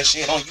to hear that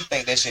shit. Don't you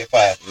think that shit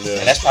fire?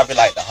 And that's probably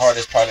like the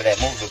hardest part of that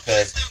movie,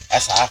 because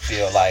that's how I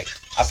feel like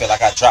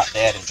I dropped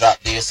that and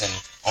dropped this, and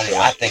only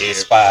I think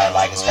it's fire.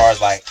 Like as far as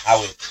like I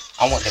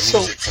want the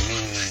music to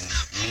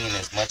mean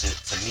as much as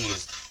to me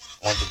as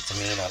I want it to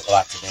mean a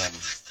lot to them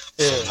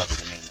as much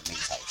as it mean to me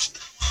type shit.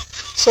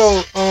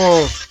 So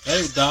I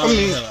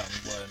mean,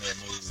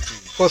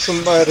 for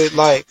somebody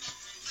like,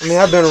 I mean,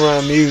 I've been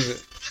around music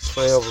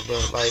forever,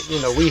 but like,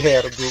 you know, we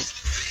had a group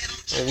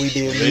and we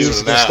did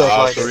music and stuff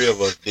like that. All 3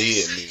 of us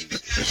did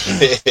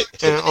music.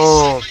 And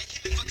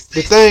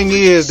the thing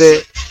is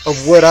that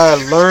of what I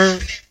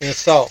learned and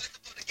saw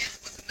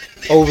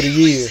over the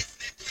years,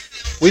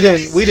 we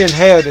didn't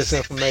have this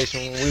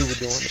information when we were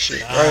doing the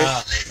shit,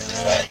 right?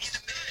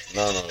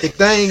 No. The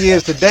thing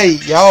is today,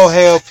 y'all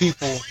have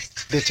people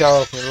that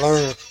y'all can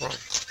learn from.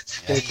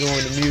 They're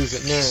doing the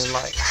music, man.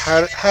 Like,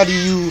 how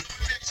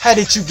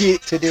did you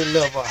get to this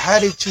level? How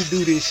did you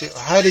do this shit?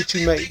 How did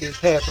you make this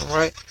happen,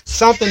 right?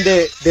 Something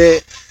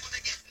that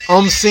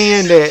I'm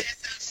seeing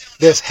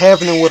that's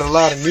happening with a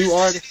lot of new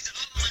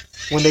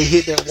artists when they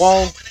hit that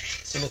wall,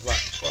 and it's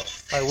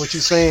like what you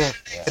saying,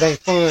 it ain't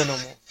fun no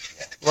more,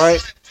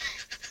 right?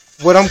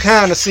 What I'm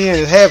kind of seeing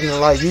is happening,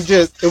 like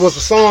it was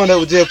a song that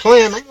was just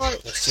playing. I'm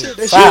like, shit,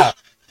 that shit.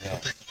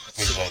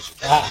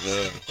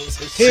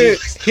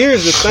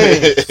 Here's the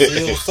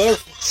thing.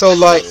 So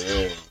like,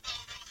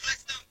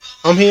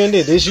 I'm hearing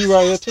this. This you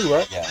right here too,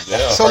 right? Yeah.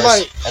 So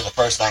that's the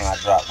first song I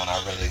dropped when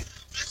I really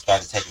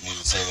started taking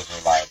music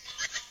seriously. Like,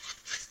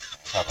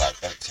 probably like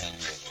 13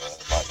 years ago.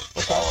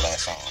 Like all that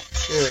song.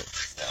 Yeah.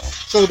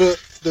 So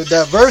the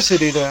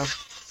diversity there,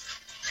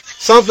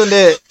 something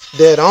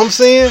that I'm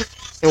seeing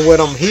and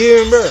what I'm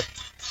hearing, bro.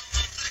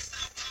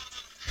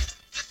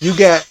 You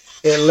got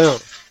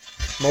Atlanta.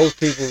 Most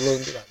people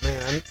look like,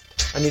 man,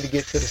 I need to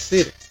get to the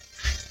city.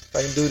 If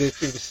I can do this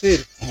through the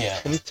city. Yeah.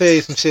 Let me tell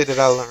you some shit that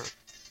I learned.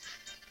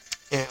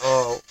 And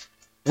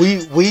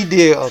we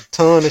did a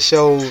ton of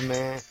shows,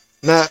 man.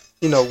 Not,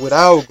 you know, with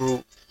our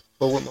group,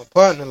 but with my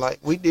partner. Like,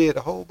 we did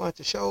a whole bunch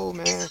of shows,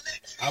 man.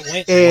 I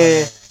went to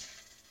and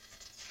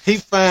he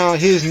found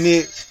his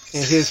niche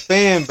and his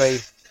fan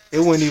base. It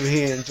wasn't even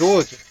here in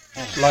Georgia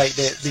like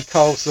that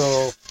because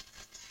of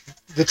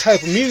the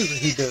type of music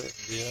he does.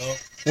 Yeah.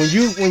 When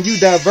you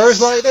diverse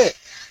like that,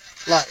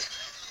 like,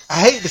 I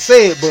hate to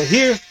say it, but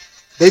here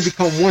they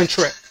become one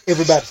track.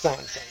 Everybody sound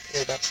the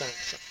same.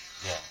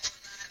 Yeah.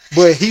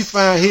 But he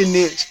found his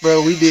niche,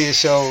 bro. We did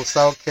shows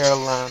South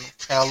Carolina,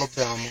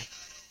 Alabama,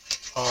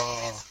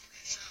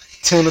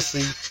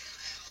 Tennessee,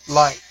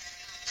 like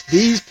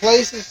these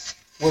places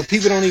where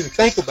people don't even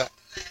think about.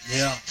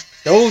 Yeah.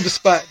 Those the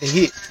spot to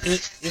hit.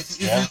 If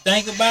you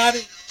think about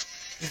it,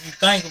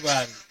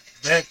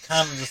 that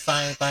kind of the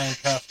same thing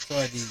Pastor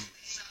Troy did.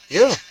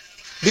 Yeah,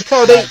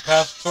 because like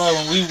Pastor Troy,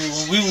 when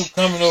we were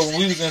coming over, when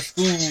we was in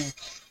school,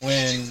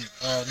 when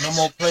No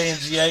More Play and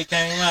GA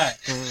came out,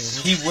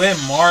 he went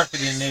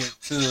marketing it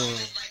to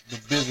the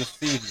bigger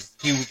cities.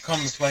 He would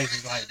come to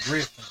places like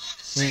Griffin,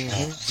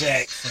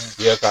 Jackson,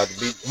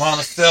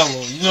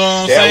 Monticello. You know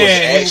what I'm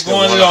saying? He was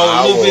going to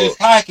those little bitty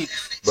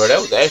pockets. Bro,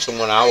 that was actually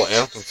one of our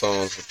anthem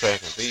songs for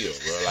track and field,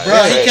 bro.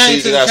 Like, he came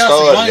to the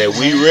started that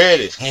we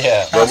ready.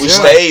 Yeah. But we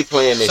stayed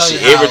playing that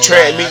shit. Every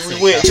track meet we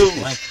went to.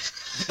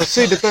 But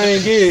see, the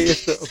thing is,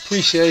 it's the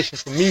appreciation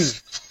for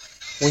music.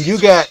 When you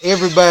got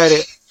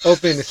everybody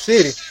up in the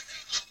city,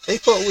 they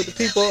fuck with the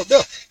people up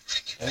there.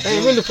 They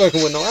ain't really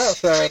fucking with no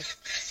outside.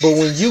 But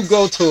when you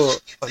go to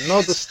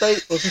another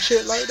state or some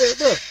shit like that,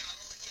 bro,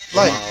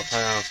 like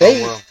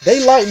they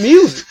like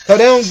music, cause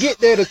they don't get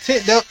there to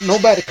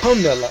nobody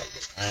come there like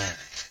that.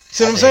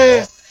 See what I'm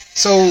saying?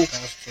 So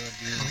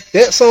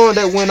that song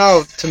that went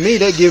out to me,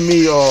 that give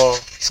me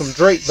some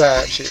Drake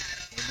vibe shit.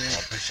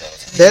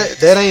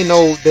 That ain't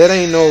no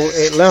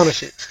Atlanta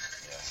shit.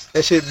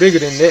 That shit bigger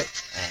than that.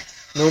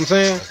 You know what I'm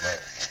saying?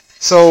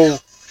 So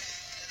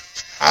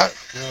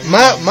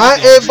my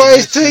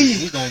advice to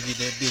you,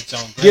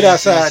 get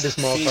outside this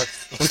motherfucker.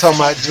 I'm talking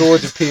about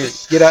Georgia period.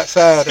 Get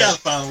outside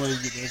of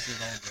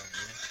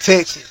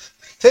Texas.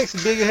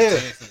 Texas big as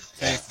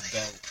hell.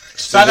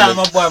 Shout out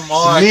my boy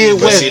Mark.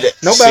 Midwest.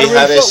 Nobody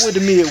really fuck with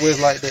the Midwest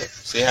like that.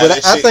 But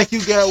I think you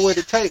got what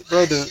it takes,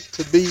 brother,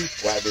 to be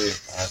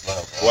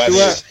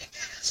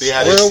See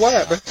how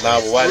worldwide, bro. Nah,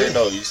 but why didn't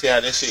know? You see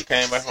how this shit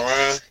came back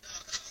around?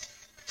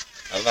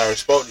 I never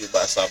spoke to you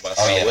about South by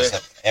Southwest.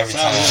 Every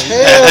time.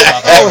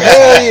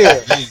 Hell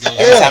yeah. Every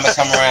time I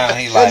come around,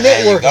 he like,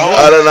 man, you going?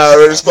 I don't know. I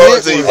already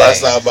spoke to you about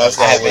South by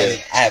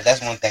Southwest.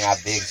 That's one thing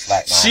I big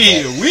slack on.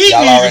 Shit, we need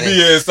to be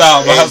in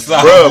South by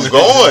Southwest. Bro, I'm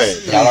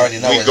going. Y'all already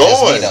know it's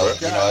going, just me, though.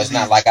 You know, it's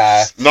not like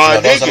that's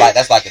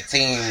like a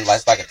team.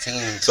 That's like a team.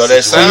 So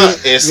it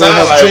sounds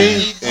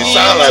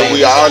like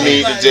we all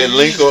need to just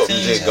link up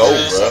and just go,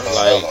 bro.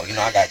 Like, you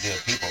know, I got good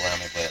people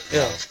around me, but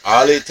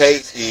all it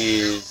takes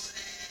is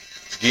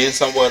getting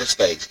somewhere to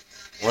stay.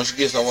 Once you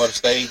get somewhere to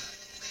stay,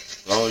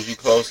 as long as you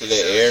close to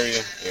that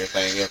area,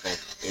 everything else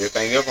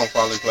gonna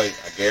fall in place.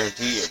 I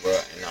guarantee it, bro.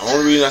 And the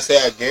only reason I say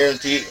I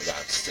guarantee it is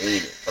I've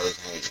seen it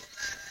firsthand.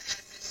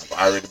 I've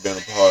already been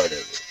a part of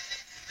it.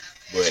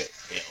 But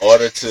in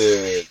order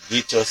to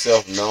get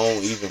yourself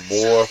known even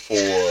more for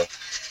the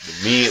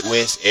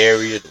Midwest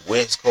area, the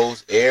West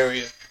Coast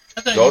area,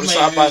 go to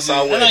South by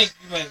Southwest.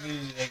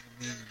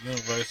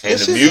 And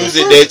the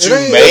music that you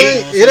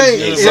make, it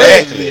ain't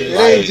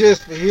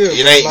just for here.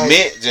 It ain't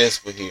meant just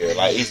for here.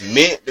 Like, it's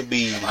meant to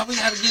be. We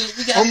gotta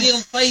get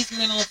them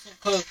placement on,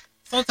 because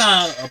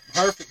sometimes a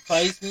perfect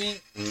placement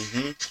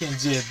can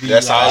just be.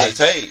 That's all it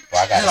takes.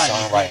 Well, I got a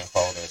songwriting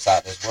folder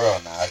inside this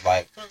world now. It's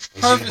like,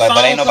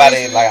 but ain't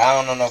nobody like, I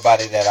don't know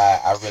nobody that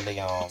I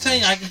really I'm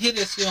telling you, I can hit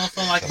that shit on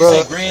something like you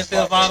say, Grand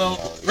Theft Auto.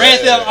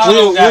 Grand Theft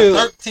Auto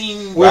got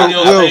 13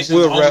 radio stations.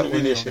 We'll rap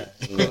with this shit.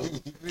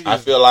 I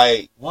feel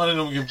like one of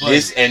them can play.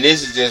 This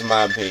is just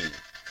my opinion.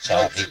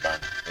 Shout out Deep Burn.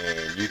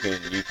 And you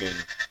can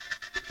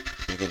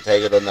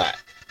take it or not.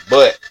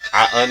 But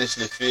I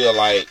honestly feel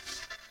like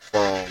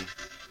from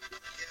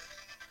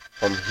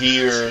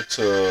here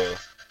to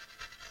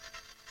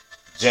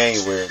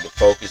January, the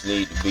focus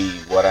need to be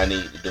what I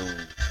need to do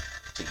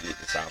to get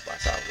to South by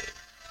Southwest.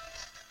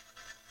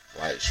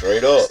 Like,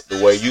 straight up,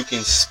 the way you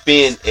can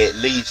spend at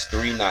least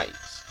 3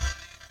 nights.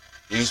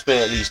 You can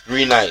spend at least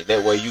 3 nights.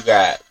 That way you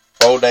got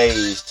 4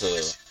 days to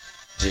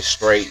just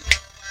straight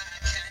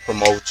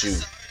promote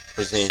you,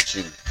 present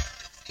you,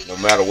 no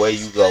matter where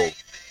you go.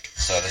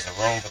 So there's a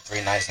room for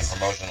 3 nights and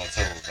promotional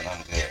tools, and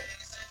I'm good.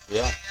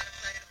 Yeah.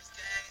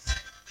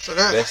 So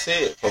that's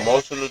it.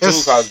 Promotional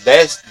tools, because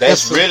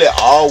that's really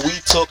all we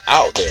took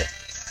out there.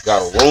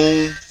 Got a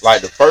room,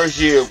 like the first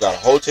year, we got a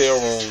hotel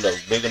room that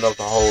was big enough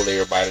to hold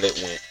everybody that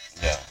went.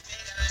 Yeah.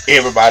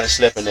 Everybody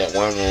slept in that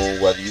one room,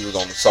 whether you was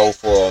on the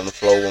sofa, on the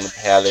floor, on the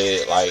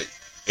pallet, like,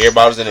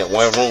 everybody was in that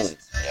one room.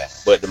 Yeah.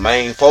 But the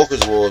main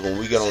focus was, when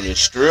we get on this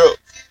strip,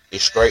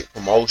 it's straight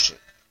promotion.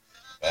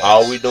 Right.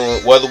 All we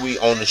doing, whether we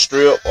on the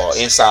strip or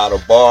inside a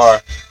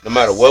bar, no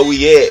matter where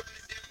we at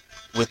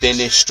within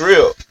this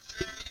strip,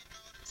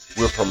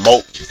 we're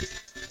promoting.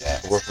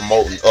 Yeah. We're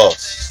promoting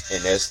us,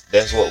 and that's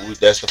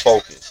the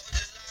focus.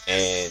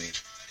 And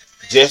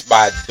just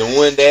by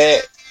doing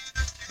that,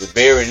 the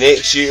very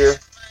next year,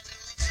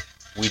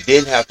 we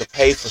didn't have to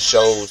pay for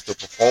shows to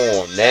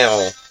perform.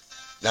 Now,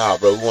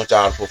 bro, we want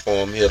y'all to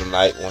perform here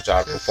tonight. We want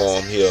y'all to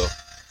perform here.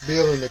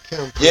 Building a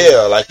campaign.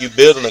 Yeah, like you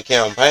building a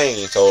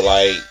campaign. So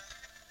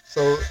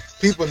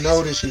people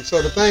notice you.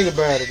 So the thing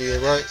about it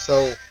is, right?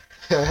 So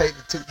I hate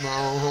to toot my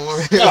own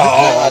horn.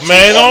 Oh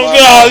man,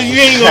 you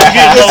ain't gonna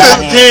get no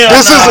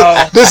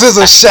This is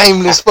a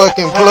shameless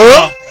fucking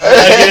plug.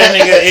 That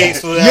nigga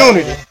X for that.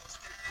 Unity.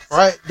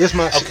 right? This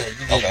my shit.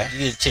 Okay, you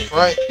get a check.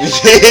 Right? You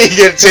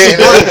get a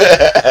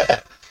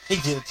check. He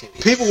get a check.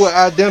 People will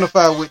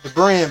identify with the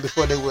brand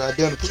before they will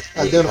identify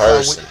with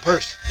the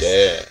person.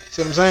 Yeah.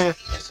 See what I'm saying?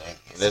 Yes, sir.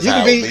 That's You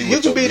how can it be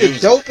with your the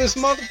music. dopest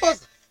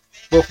motherfucker,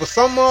 but for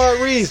some odd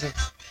reason,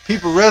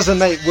 people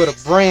resonate with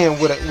a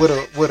brand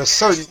with a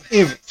certain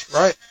image,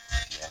 right?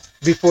 Yeah.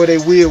 Before they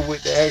will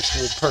with the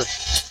actual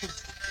person.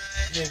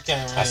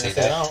 I see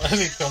that. I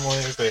need to come on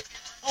here and say,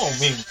 I don't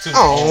mean to. I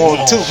don't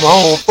want to toot my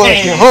own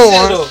fucking Man, horn,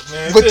 shut up,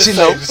 man. but Just you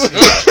say know. the shit.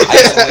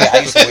 I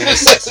used to wear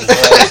this Sex and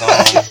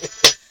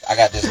Drugs. I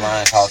got this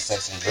line called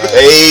Sex and Drugs.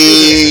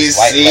 Hey, This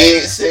white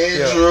lady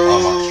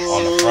syndrome.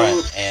 on the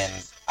front, and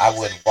I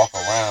would walk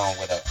around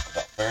with the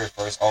very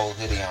first old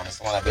hoodie on. And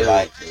someone I'd be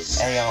like, "Hey,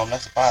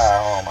 that's a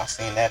fire. I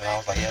seen that," and I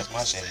was like, "Yeah, it's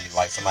my shit." And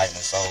like somebody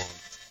that sold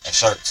a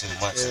shirt 2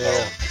 months ago,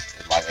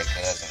 like a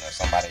cousin or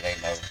somebody they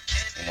know,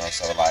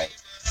 So like,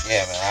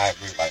 yeah, man, I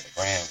agree. Like the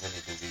brand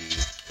really do be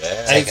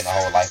taking the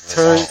whole life of its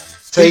own.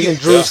 Taking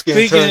Druskii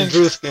and turning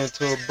Druskii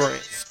into a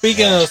brand.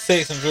 Speaking of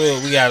sex and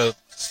drugs, we gotta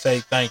say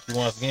thank you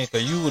once again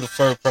because you were the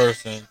first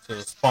person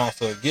to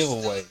sponsor a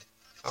giveaway.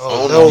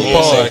 Oh, dope.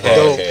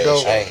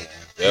 Hey,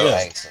 Yeah.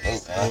 hey,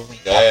 salute, man.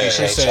 Yeah. I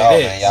appreciate Yeah. y'all,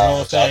 man. You know Y'all, what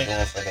what y'all I'm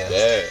doing for the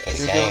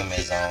game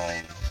is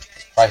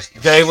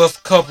priceless. Gave us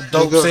a couple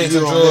dope You sex go- and you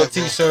drug on that,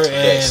 t-shirt That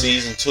and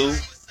season 2.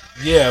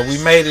 yeah, we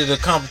made it a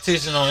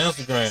competition on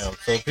Instagram.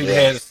 So people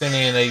Yeah. had to send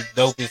in their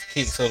dopest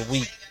kicks of the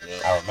week.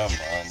 I remember.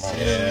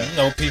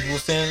 Yeah, people were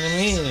sending them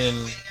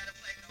in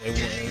and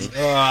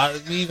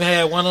we even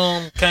had one of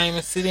them came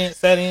and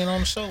sat in on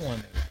the show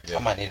one day. I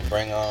might need to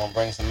bring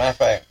some. Matter of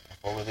fact,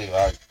 before we leave,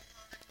 I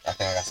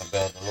think I got some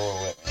Bell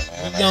Delore with me,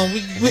 man.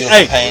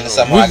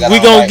 We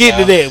gonna get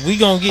to that. We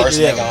gonna get First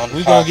to nigga that. on the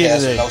We gonna get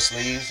podcast to with no that.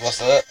 sleeves.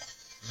 What's up?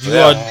 You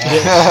are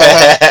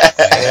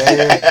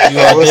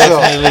What's up?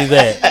 definitely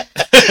that.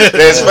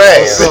 That's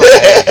facts.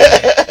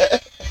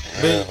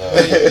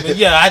 But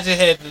yeah, I just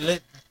had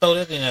to throw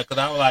that in there because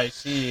I was like,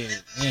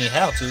 shit, you ain't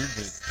have to,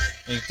 but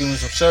they threw me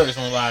some shirts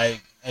and was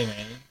like, hey man,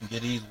 you can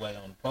get these away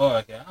on the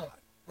podcast. I was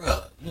like,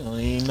 bro, you don't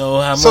even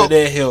know how much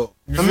that helped.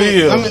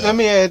 Let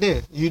me add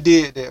in. You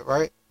did that,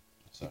 right?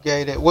 You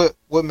gave that. What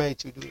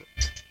made you do it?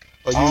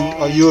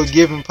 Are you a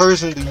giving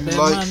person? Do you That's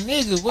like? my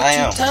nigga. What I you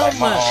am. talking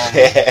about?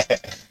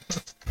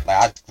 Like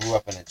I grew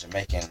up in a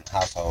Jamaican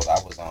household. I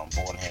was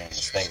born here in the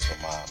States, but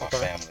my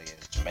family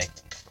is Jamaican.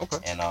 Okay.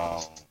 And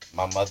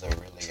my mother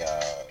really,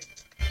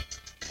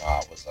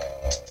 I was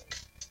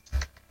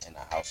in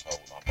a household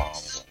with my mom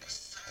and a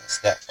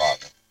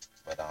stepfather,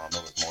 but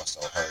it was more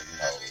so her,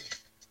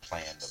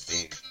 playing the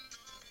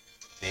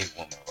big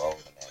woman role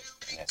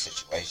in that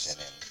situation,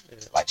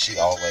 and like she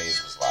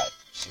always was like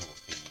she would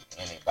feed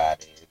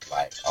anybody,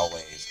 like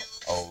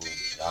always, oh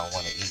y'all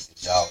want to eat?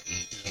 Did y'all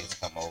eat? Kids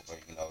come over,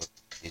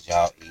 did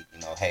y'all eat?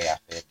 Hey, I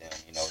fed them,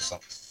 So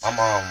my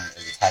mom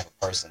is the type of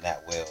person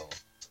that will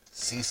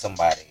see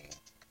somebody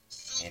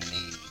in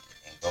need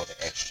and go the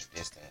extra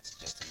distance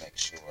just to make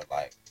sure,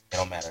 like, it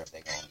don't matter if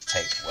they're gonna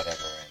take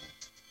whatever and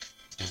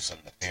do some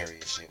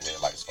nefarious shit with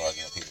it, like as far as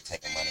people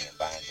taking money and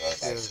buying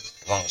drugs, like,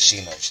 as long as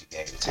she knows she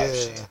gave it type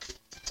shit.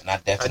 And I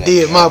definitely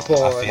did my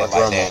part. I feel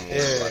like that.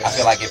 Yeah. I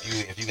feel like if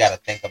you got to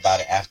think about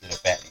it after the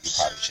fact, you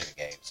probably should have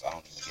gave it. So I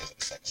don't even give it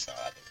a second thought.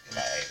 I just be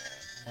like, hey man.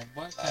 My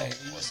boy Like,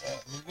 what's up?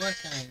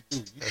 came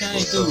through. You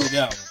came through with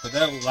that one. Because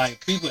that was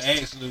like, people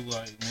actually,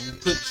 like, when we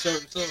put the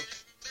shirts up,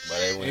 But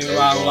everybody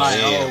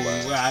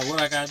was like, what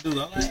I got to do?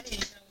 I'm like, hey,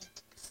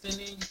 send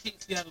in your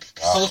kicks. You got to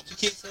post your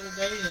kicks of the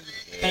day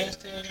and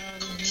hashtag all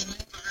them.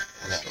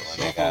 When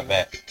they got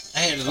back. I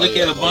had to look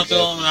at a bunch of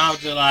them and I was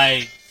just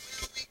like,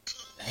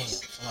 damn,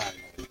 somebody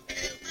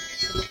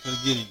gonna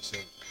get these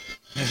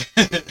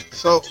shirts.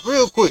 So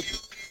real quick,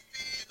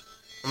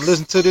 I'm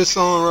listening to this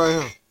song right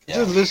here. Yeah.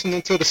 Just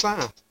listening to the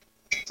sound.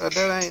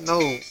 That ain't no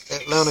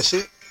Atlanta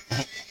shit.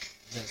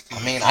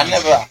 I mean, I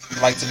never,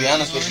 like, to be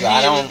honest with you,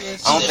 I don't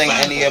think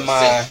any of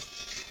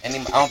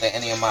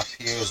my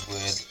peers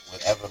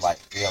would ever like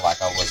feel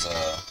like I was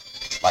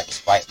like,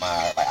 despite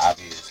my like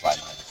obvious like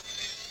my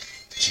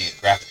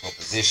geographical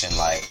position,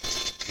 like,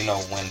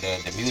 when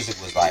the music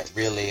was like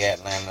really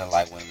Atlanta,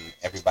 like when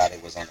everybody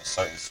was on a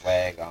certain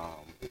swag,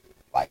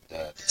 like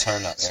the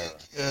turn up era.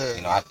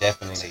 Yeah. I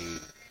definitely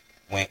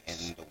went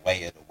in the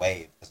way of the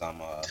wave because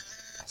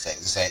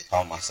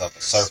call myself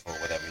a surfer or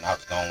whatever, I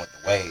was going with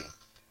the wave.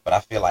 But I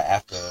feel like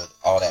after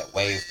all that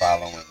wave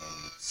following and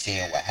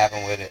seeing what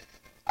happened with it,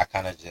 I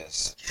kind of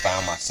just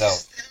found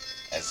myself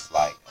as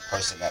like a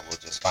person that will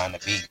just find a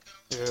beat,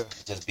 and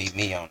just be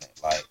me on it.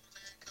 Like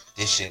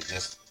this shit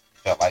just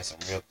felt like some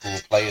real cool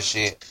player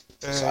shit,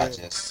 so I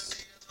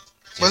just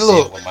but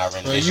look, with my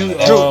rendition of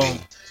that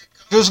beat.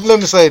 Just let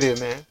me say this,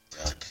 man.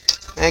 Yeah.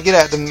 Man, get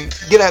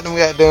out them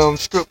goddamn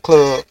strip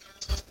club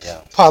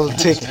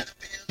politicking.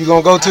 You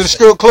gonna go to the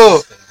strip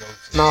club?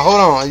 Now hold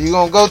on. You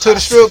gonna go to the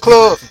strip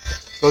club?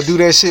 Go do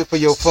that shit for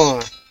your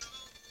fun.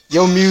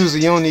 Your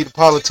music, you don't need to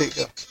politic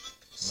though.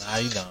 Nah,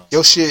 you don't.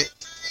 Your shit,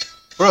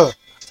 bruh.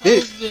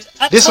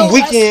 This some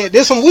weekend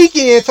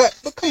type.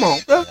 But come on,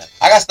 bro. Yeah.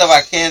 I got stuff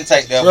I can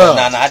take there, but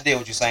nah, I did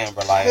what you're saying,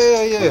 bro. Like,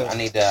 yeah. I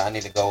need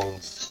to go.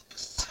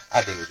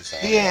 I did what you're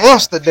saying. He in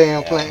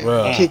Amsterdam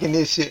playing, kicking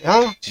this shit,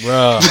 huh?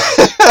 Bro.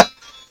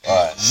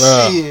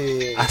 Bro.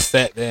 Shit. I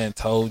sat there and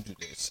told you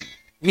that shit.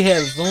 We had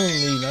a Zoom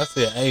meeting. I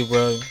said, hey,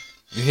 bro,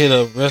 you hear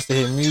the rest of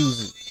his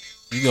music,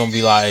 you gonna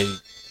be like,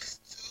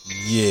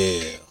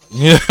 yeah.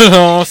 You know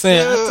what I'm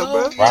saying? Yeah,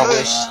 bro.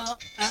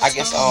 I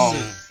guess I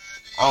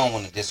don't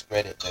want to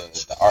discredit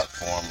the art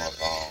form of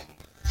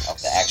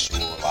the actual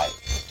like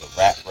the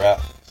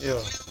rap.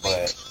 Yeah.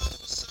 But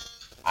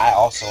I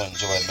also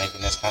enjoyed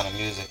making this kind of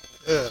music.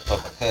 Yeah.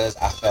 But because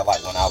I felt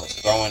like when I was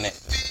throwing it,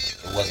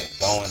 it wasn't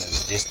going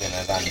as distant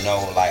as I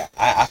know. Like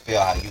I feel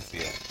how you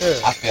feel.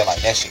 Yeah. I feel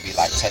like that should be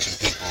like touching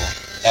people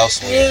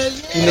elsewhere.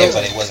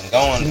 But it wasn't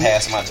going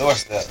past my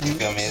doorstep. You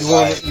feel me? It's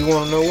You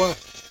want to know what?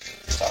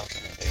 Talk to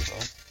me, big bro.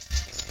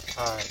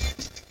 All right.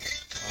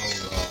 Oh,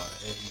 Lord.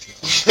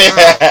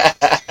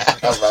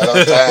 I'm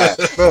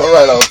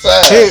right on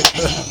time.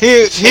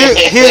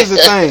 Here's the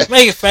thing.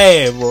 Make it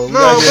fast, bro. We No,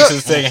 gotta get to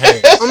the second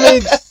half. I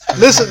mean,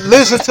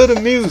 listen to the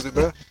music,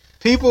 bro.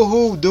 People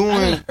who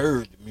I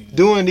heard the music.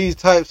 doing these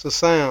types of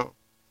sound,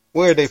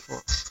 where are they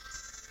from?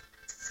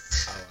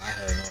 Oh, I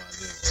had no idea.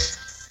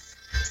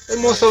 They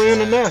more so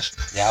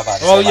international. Yeah, I'm about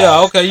to Oh, say, yeah,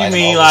 like, okay. You like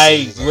mean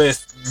overseas like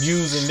with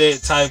using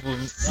that type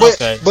of. But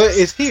Okay. but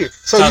it's here.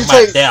 So Talking you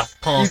take about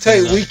Daft Punk you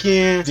take and,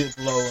 Weekend.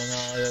 Diplo and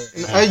all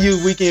that. I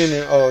use Weekend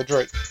and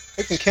Drake.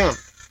 They can count.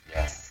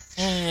 Yeah.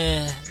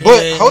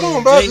 But hold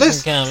on, bro. Jake can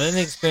Listen. count. That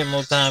nigga spent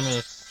more time in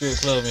a strip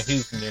club in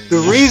Houston than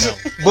The he reason,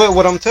 count. but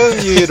what I'm telling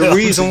you, the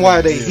reason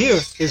why they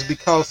here is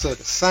because of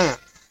the sound.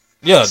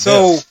 Yeah.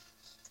 So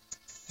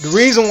the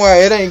reason why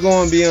it ain't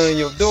going beyond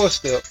your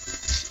doorstep,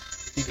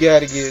 you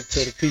got to get it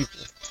to the people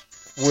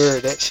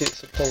where that shit's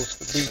supposed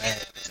to be.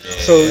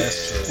 So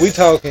we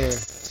talking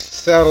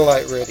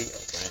satellite radio.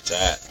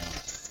 Yeah.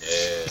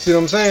 You see what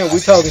I'm saying? We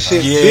talking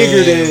shit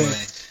bigger than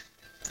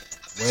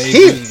way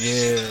here. big,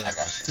 yeah. I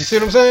got you. You see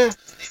what I'm saying?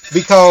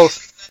 Because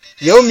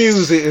your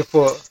music is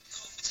for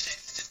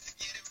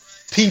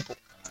people,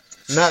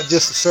 not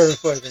just a certain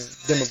fucking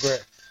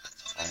demographic.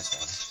 I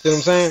understand. See what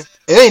I'm saying?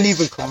 It ain't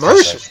even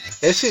commercial.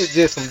 That shit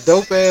just some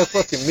dope ass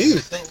fucking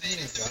music. I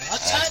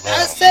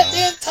sat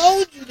there and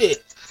told you that.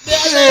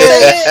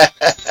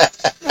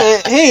 Man,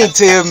 he ain't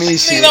tell me He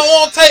shit. don't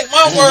want to take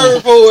my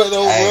word for it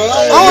though, bro.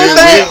 Only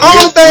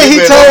thing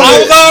he told I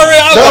me. was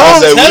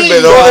already. We've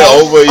been on it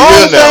over a year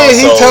Only now, thing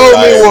he so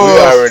told me like, was, we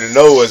already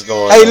know what's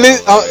going Hey,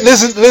 on.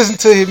 listen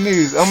to his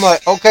music. I'm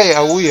like, okay, I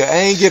will. I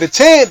ain't get a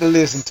chance to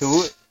listen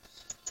to it.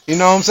 You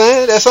know what I'm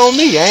saying? That's on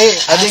me. I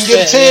didn't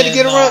get a chance to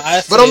get around,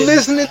 but I'm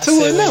listening to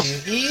it now. When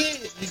you hear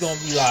it, you gonna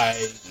be like,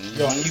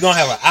 you gonna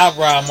have an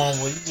eyebrow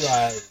moment where you be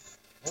like,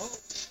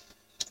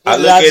 I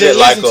look at it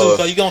like you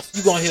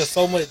gonna hear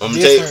so much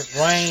different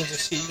range and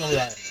shit. You gonna be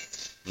like,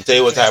 Let me tell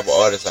you what type of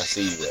artist I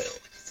see you as.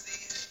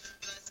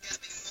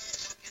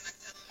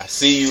 I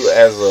see you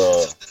as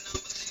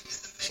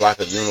it's like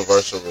a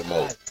universal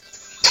remote.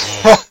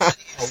 Yeah,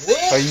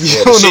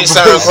 the shit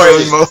sounds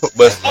crazy,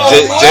 but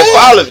just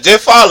follow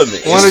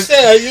me. But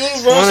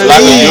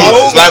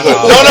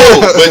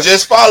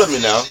just follow me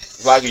now.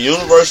 It's like a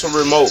universal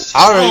remote.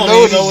 I already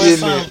know what he's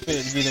getting at.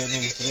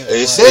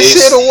 That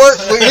shit'll work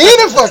with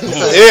any fucking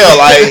thing. Yeah,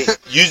 like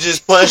you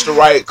just punch the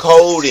right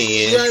code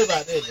in,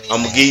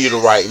 I'm gonna give you the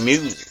right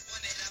music.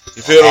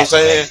 You feel what I'm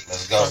saying?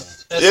 Let's go.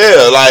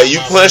 Yeah, like you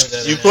punch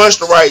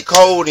the right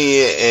code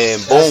in,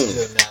 and boom,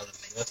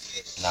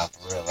 Nah,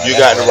 for real. Like, you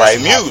got the right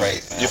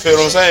music. You feel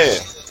what I'm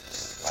saying?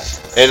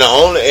 And the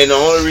only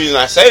reason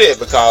I say that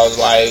because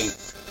like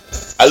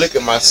I look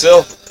at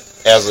myself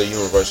as a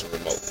universal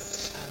remote.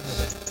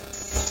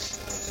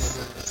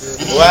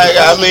 Like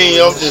I'm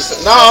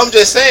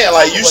just saying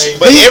like you should,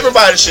 but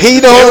everybody should.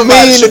 He don't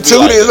mean to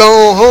toot his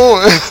own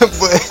horn,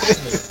 but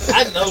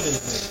I know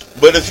this.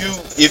 But if you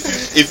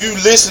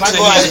listen to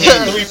his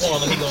hit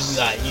 3-pointer, he gonna be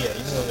like, yeah,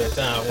 you know that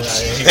time when I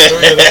hit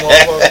 3 of them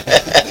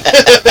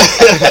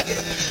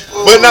motherfuckers.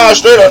 But now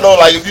straight up though,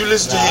 like if you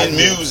listen to his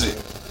music,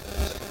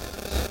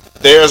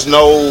 there's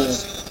no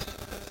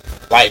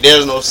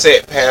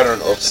set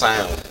pattern of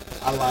sound.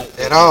 I like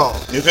at all.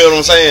 You feel what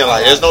I'm saying?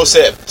 Like there's no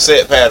set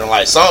pattern.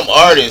 Like some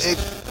artists,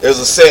 there's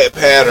a set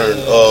pattern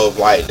of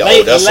like,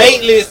 that's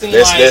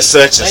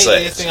such and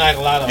such. Like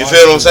a lot of you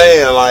feel what I'm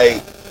saying?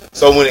 Like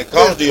so when it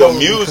comes to your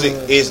music,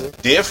 it's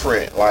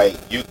different. Like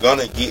you're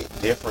gonna get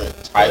different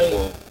type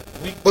of.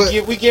 We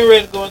get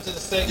ready to go into the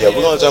second. Yeah,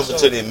 we're gonna jump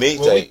into the mixtape.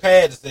 Well, we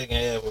passed the second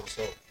half of the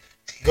show.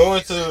 Go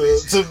into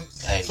the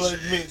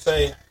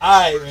mixtape. All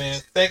right,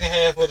 man. Second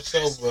half of the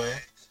show, bro.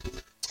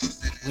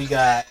 We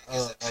got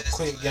a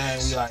quick game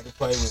we like to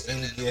play with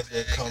any guest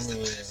that come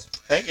in.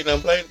 Hank, you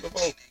done played it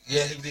before?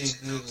 Yeah, he did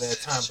good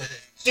that time, but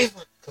it's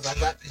different because I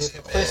got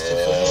different questions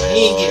for him.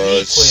 He ain't get me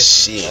questions.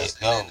 Shit. Let's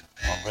go.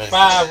 I'm ready.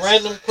 5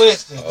 random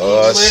questions.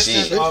 Oh, These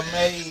questions shit. are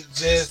made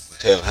just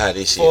Tell him how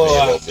this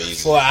shit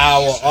for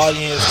our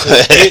audience to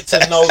get to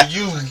know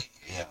you.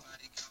 Yeah.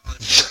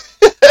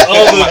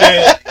 Other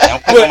than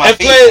I'm quick on my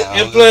feet now.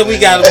 and plus we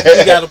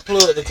gotta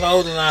plug the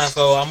clothing line,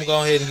 so I'm gonna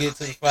go ahead and get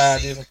to the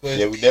 5 different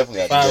questions. Yeah, we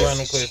definitely got 5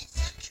 random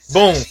questions.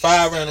 Boom,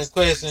 5 random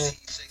questions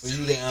for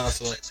you to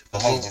answer.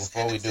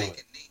 Before we do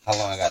it, how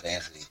long I got to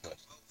answer these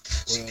questions?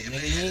 Well,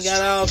 nigga, you ain't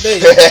got all day.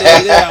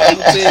 I'm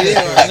gonna tell you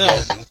that right now.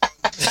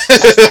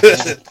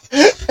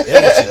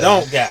 That's what you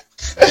don't got.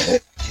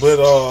 But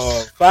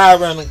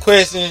 5 random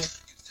questions.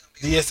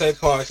 DSA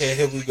podcast.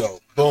 Here we go.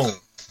 Boom.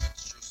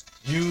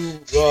 You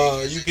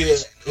can,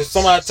 if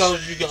somebody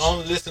told you can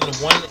only listen to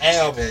one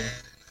album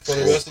for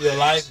the rest of your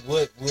life,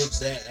 what would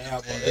that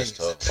album be? That's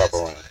tough.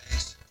 Purple Rain.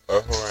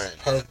 Purple Rain.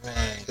 Purple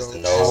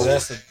Rain. No,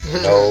 that's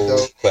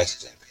no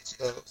question.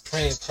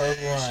 Prince,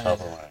 Purple Rain.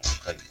 Purple Rain,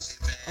 please.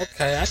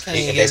 Okay, I can't.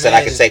 If they said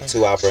I could take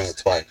 2, I'll bring it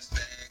twice.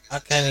 I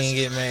can't even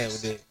get mad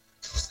with it.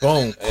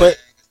 Boom.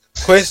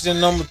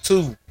 Question number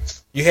 2.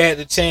 You had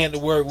the chance to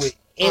work with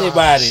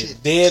anybody,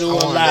 dead or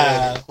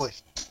alive.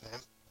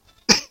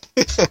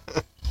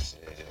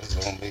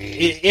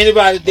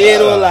 Anybody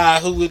dead or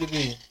alive, who would it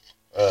be?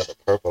 The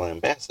Purple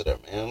Ambassador,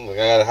 man. Look,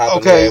 I gotta hop in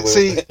Okay,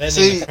 there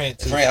see,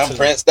 I'm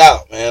pranced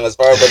out, man. As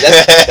far as, but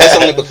that's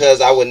only because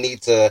I would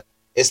need to.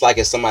 It's like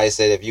if somebody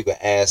said if you could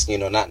ask,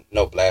 not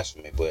no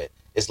blasphemy, but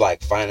it's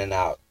like finding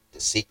out the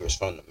secrets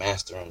from the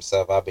master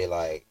himself. I'd be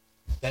like,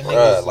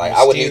 bruh, like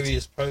I would need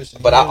to, person.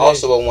 But I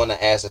also would want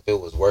to ask if it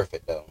was worth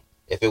it though.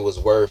 If it was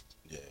worth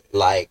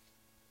like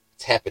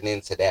tapping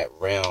into that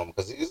realm,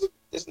 because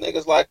this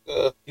nigga's like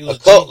a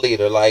cult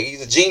leader, like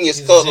he's a genius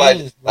cult,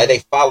 like they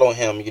follow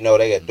him,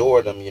 they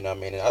adore them, you know what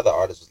I mean? And other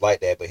artists was like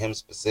that, but him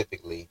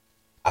specifically,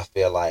 I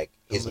feel like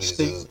his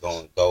music is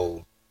going to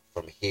go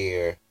from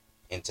here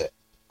into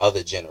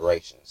other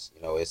generations.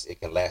 It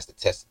can last the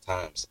test of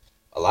times.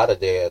 A lot of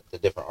the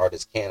different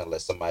artists can,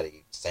 unless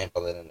somebody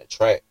sample it in the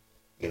track,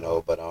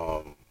 but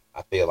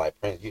I feel like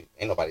Prince,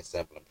 ain't nobody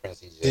sampling Prince.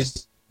 He's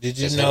just. Did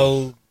you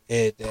know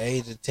at the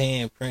age of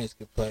 10, Prince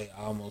could play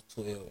almost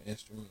 12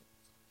 instruments?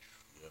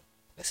 Yeah.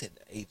 That's at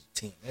the age of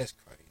 10. That's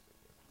crazy.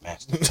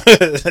 That's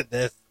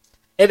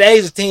at the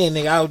age of 10,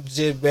 nigga. I was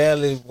just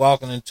barely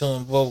walking and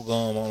chewing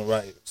bubblegum on the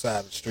right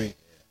side of the street.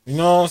 You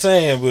know what I'm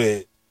saying?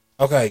 But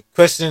okay,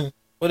 question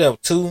whatever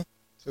 2.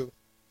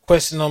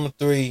 Question number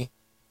 3.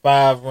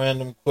 5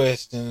 random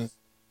questions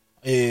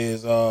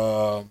is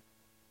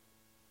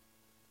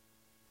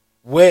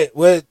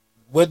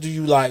what do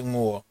you like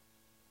more?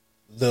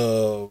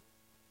 The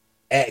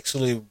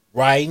actually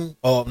writing,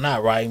 or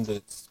not writing,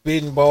 but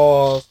spitting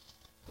bars,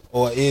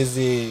 or is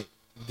it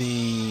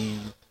the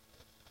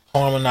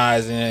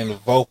harmonizing and the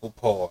vocal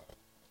part?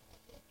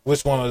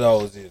 Which one of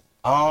those is it?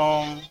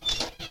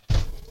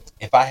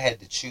 If I had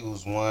to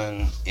choose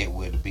one, it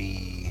would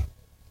be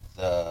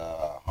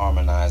the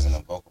harmonizing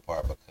and vocal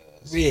part,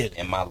 because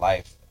in my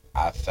life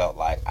I felt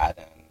like I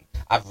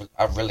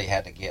really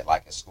had to get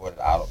like escorted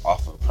out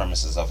off of the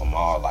premises of them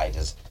all, like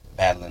just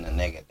battling a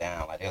nigga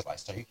down. Like, they was like,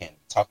 sir, you can't be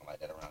talking like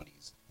that around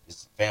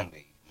this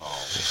family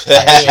moms.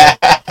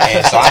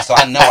 And so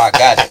I know I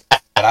got it,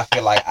 but I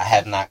feel like I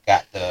have not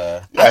got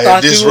the. I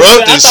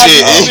disrupted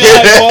shit.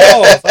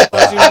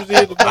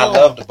 I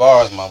love the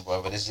bars, my boy,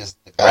 but it's just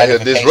the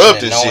gratification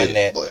of knowing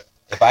that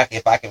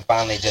if I can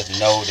finally just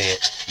know that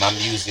my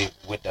music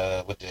with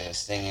the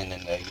singing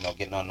and the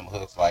getting on them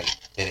hooks, like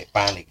that it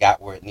finally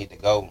got where it need to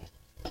go.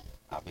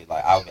 I'll be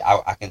like,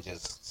 I can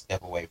just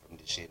step away from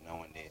this shit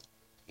knowing that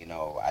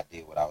I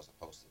did what I was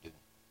supposed to do.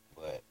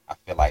 But I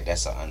feel like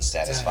that's an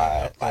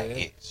unsatisfied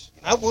itch.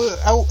 I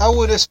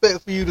would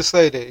expect for you to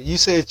say that. You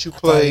said you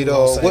played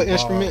what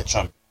instrument?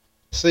 Trumpet.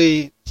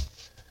 See,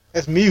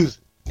 that's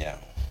music. Yeah.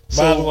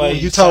 So by the way,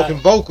 when you talking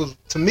vocals,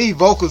 to me,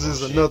 vocals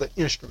is another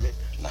instrument.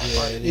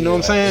 Yeah, you know what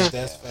I'm saying?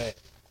 That's fact.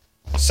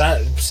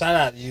 Shout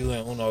out to you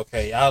and Uno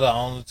K. Y'all the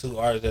only 2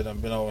 artists that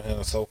have been over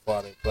here so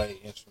far that play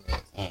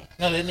instruments.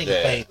 No, that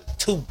nigga played the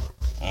tuba.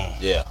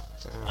 Yeah.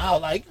 I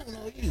was like,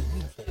 you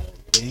play.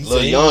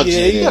 Little young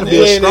G. You gotta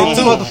be a strong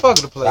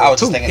motherfucker to play. I was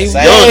just thinking the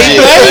same.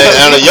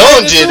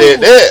 Young G did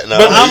that.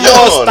 But I'm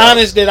more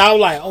astonished that I was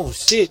like, oh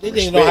shit, they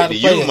didn't know how to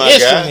play an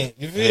instrument.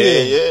 You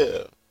feel?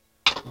 Yeah.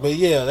 But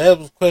yeah, that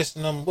was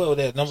question number. What was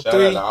that? Number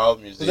 3.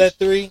 Was that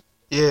 3?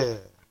 Yeah.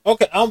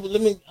 Okay, I'm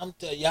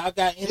tell y'all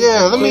got any.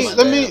 Yeah, let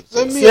me.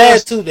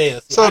 Last 2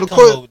 days. So I come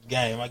over with the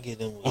game. I get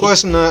them.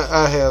 Question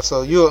I have.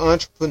 So you're an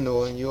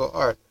entrepreneur and you're an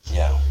artist.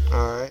 Yeah.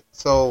 All right.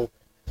 So,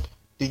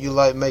 do you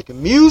like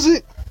making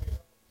music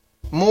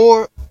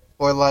more,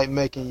 or like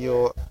making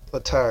your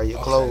attire, your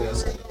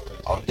clothes?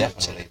 Oh,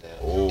 definitely.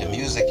 The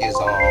music is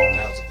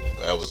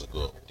That was a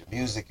good one. The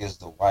music is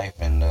the wife,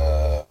 and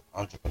the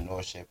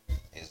entrepreneurship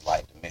is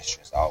like the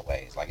mistress.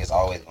 Always, like it's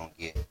always gonna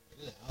get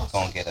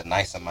a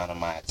nice amount of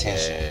my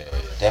attention. Yeah.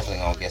 Definitely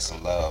gonna get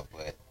some love,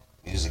 but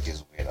music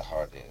is where the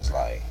heart is.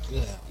 Like,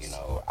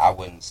 I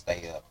wouldn't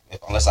stay up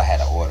unless I had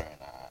an order and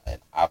an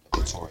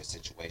obligatory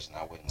situation.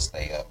 I wouldn't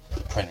stay up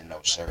printing no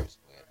shirts,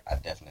 but I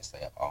definitely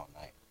stay up all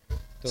night.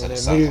 So the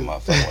sun come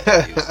up for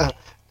music.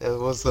 That's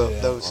what's up.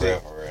 That was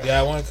shit.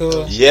 Yeah, one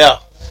cool. Yeah.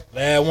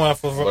 Last one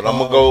for. But I'm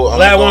gonna go.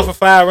 Last one for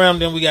 5 rounds.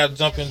 Then we gotta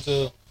jump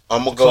into.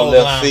 I'm gonna go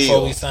left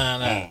before we field.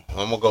 sign out.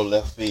 I'm gonna go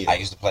left field. I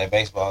used to play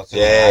baseball too.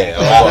 Yeah,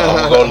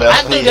 I'm gonna go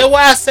left I knew field. that's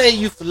why I say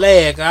you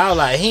flag. I was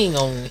like, he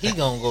gonna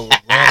go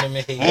random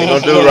and He gonna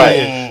do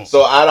right.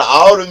 So out of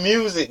all the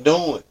music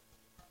doing,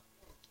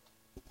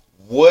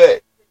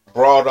 what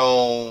brought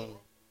on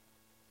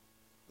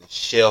the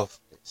shelf?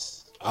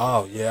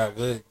 Oh yeah,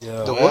 good.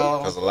 Yeah. The Well,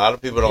 Because a lot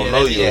of people don't Yeah,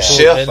 know that you're a nigga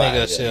chef. cool. That out nigga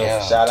a here.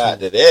 chef. Shout out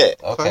to that.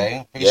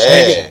 okay.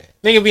 Yeah.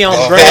 Nigga be on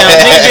the ground.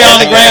 Nigga be on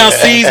the ground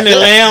seasoning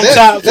lamb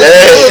chops.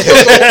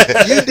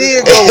 You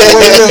did go way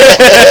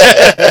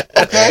up.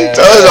 Okay. Yeah.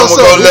 Told you I'm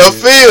gonna go left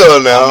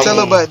field now. Tell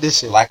her about this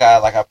shit. Like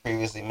I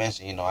previously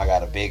mentioned, you know, I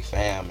got a big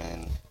fam,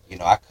 and you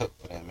know, I cook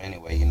for them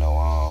anyway. You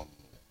know,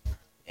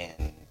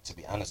 and to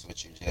be honest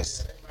with you,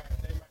 just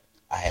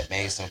I had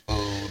made some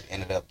food,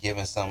 ended up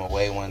giving some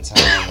away one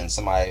time, and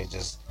somebody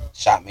just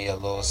shot me a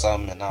little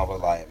something, and I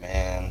was like,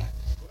 man,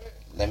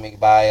 let me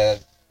buy a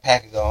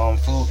pack of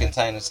food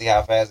containers, see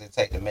how fast it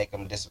take to make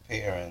them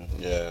disappear, and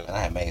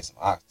I had made some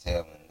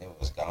oxtail, and it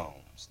was gone,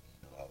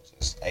 you know,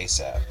 just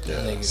ASAP.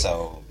 Yeah.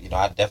 So, you know,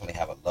 I definitely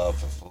have a love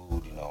for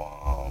food, you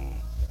know,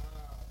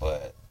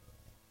 but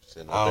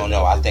I don't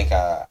know. I think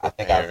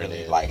I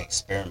really like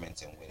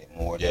experimenting with it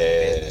more than the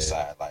business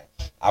side. Like,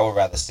 I would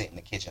rather sit in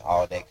the kitchen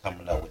all day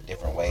coming up with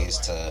different ways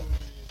to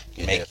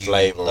make you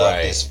flavor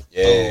love this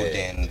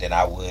food than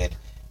I would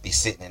be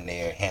sitting in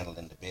there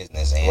handling the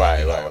business and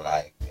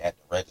like at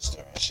the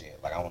register and shit.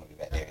 Like, I want to be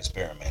back there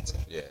experimenting.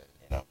 Yeah.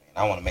 You know what I mean?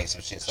 I want to make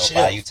some shit so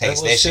fire you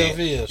taste that shit.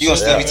 You gonna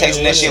still be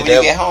tasting that shit when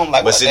you get home.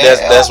 Like, but see,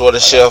 that's what a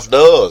chef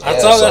does. I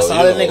told you, I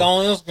saw that nigga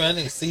on Instagram,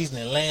 nigga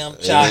seasoning lamb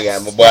chops. He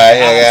got my boy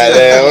here,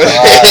 goddamn.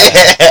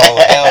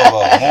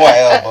 More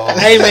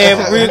elbows. Hey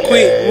man,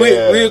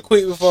 real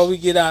quick before we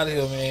get out of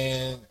here,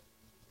 man.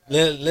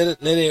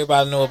 Let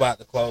everybody know about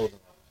the clothing.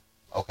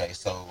 Okay,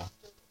 so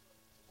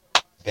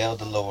Belle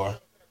Delore,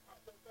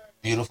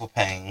 beautiful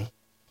pain,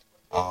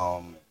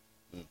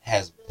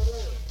 has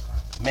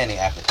many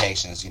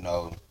applications. You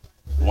know,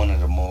 one of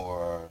the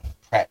more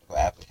practical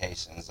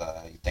applications,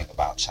 you think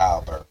about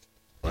childbirth,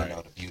 you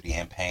know, the beauty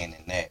and pain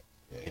in that.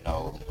 You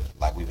know,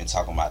 like we've been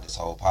talking about this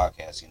whole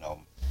podcast, you know,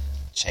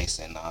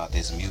 chasing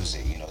this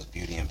music, you know, it's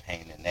beauty and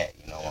pain in that,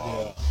 you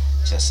know,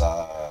 just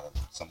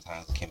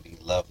sometimes it can be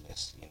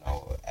loveless, you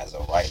know, as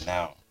of right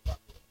now,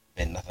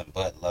 been nothing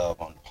but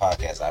love on the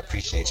podcast. I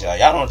appreciate y'all.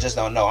 Y'all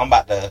don't know. I'm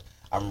about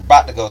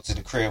to go to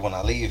the crib when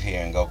I leave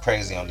here and go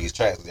crazy on these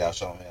tracks because y'all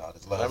showing me all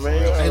this love. For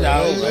real.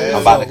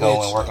 I'm about to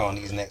go and work on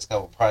these next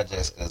couple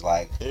projects because,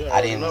 like,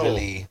 I ain't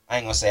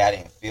gonna say I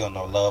didn't feel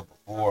no love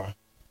before,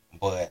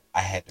 but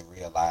I had to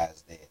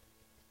realize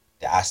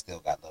that I still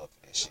got love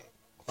for this shit.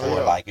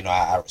 Before, like, you know,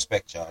 I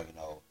respect y'all, you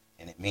know,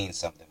 and it means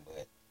something,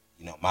 but,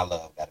 you know, my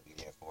love got to be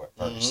there for it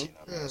first, you know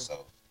what I mean?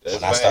 So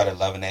when I started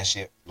loving that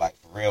shit, like,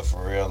 for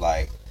real,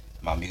 like,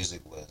 my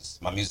music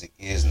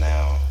is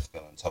now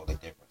feeling totally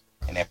different.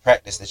 And that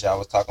practice that y'all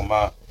was talking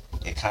about,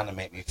 it kind of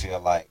made me feel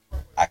like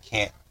I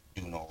can't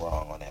do no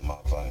wrong on that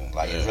motherfucker.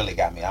 Like, it really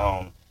got me.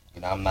 I'm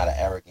not an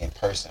arrogant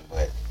person,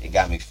 but it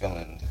got me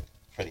feeling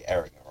pretty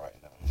arrogant right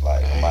now.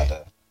 Like, I'm about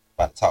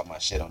to talk my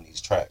shit on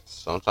these tracks.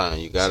 Sometimes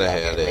you gotta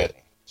have that. Ready.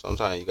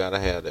 Sometimes you gotta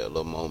have that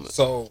little moment.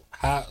 So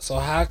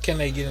how can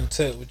they get in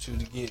touch with you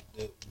to get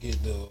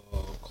the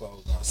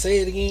clothes on? Say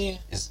it again.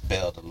 It's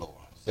Belle Delore.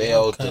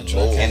 Belle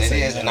Delore. And it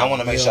is, and I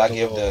want to make sure I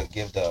give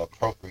the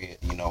appropriate,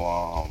 you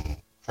know,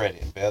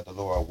 credit. Belle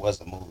Delore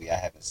was a movie. I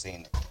haven't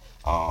seen it,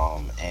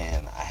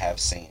 and I have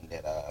seen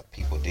that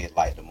people did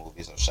like the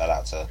movie. So shout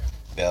out to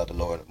Belle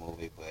Delore, the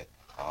movie. But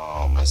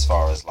as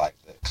far as like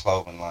the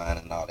clothing line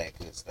and all that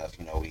good stuff,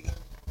 you know, we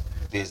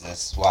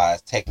business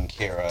wise taken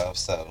care of.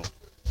 So,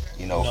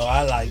 you know,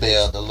 I like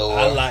Belle Delore.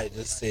 I like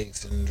the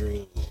sex and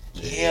drugs.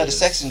 Yeah, the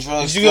sex and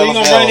drugs. You gonna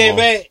bring that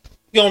back?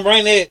 You gonna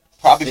bring that?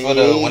 Probably for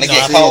when it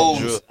get cold.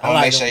 I'm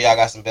gonna make sure y'all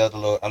got some Belle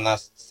Delore. I'm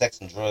not sex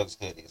and drugs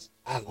hoodies.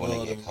 I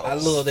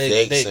love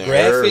that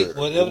graphic.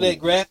 Whatever that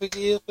graphic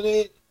is for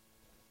that.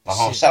 My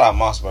home, shout out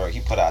Mossberg.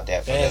 He put out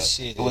that for that.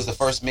 It was the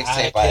first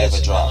mixtape I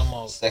ever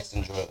dropped. Sex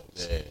and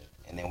drugs. Yeah.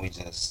 And then we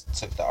just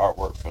took the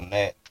artwork from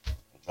that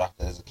and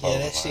dropped it as a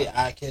clothing line. Shit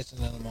eye catching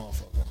than a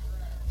motherfucker.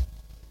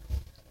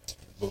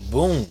 But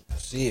boom,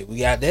 shit, we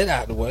got that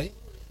out the way.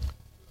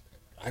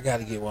 I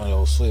gotta get one of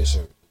those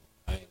sweatshirts.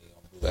 I ain't even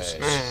gonna do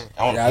that.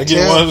 I gotta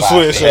get one of the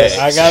sweatshirts.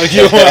 I gotta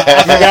get one.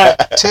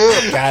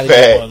 Gotta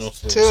get one of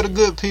those sweatshirts. Tell the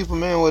good people,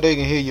 man, where they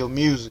can hear your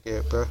music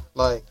at, bro.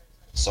 Like,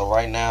 so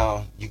right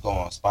now, you go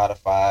on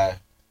Spotify,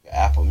 your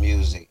Apple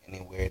Music,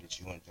 anywhere that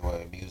you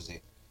enjoy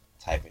music.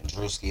 Type in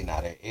Druskii.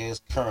 Now there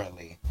is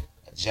currently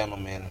a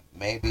gentleman,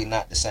 maybe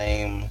not the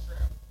same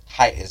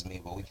height as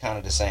me, but we kind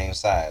of the same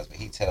size. But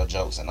he tell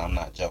jokes, and I'm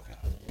not joking.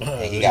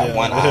 And he got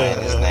one eye in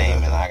his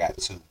name, and I got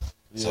two.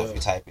 So if you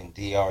type in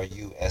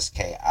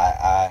Druskii,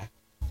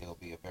 there'll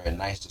be a very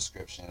nice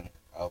description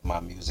of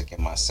my music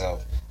and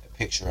myself. A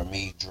picture of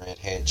me,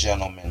 dreadhead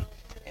gentleman,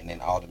 and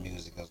then all the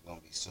music is gonna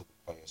be super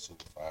player,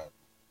 super fire.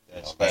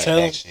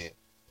 That shit.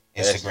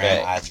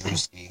 Instagram,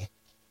 Druskii.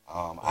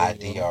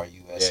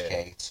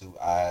 IDRUSK, 2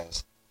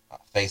 eyes.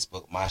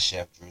 Facebook, my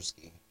chef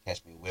Druskii.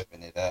 Catch me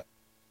whipping it up.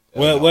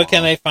 Where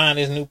can they find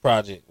this new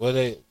project?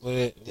 The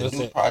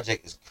new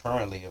project is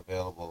currently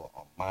available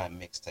on My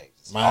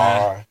Mixtapes.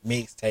 My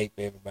Mixtape,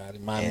 everybody.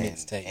 My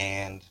Mixtape.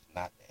 And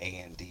not the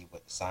A-N-D,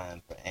 but the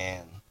sign for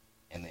and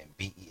then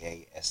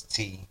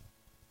B-E-A-S-T.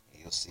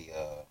 You'll see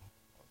a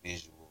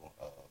visual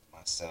of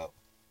myself.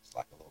 It's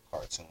like a little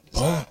cartoon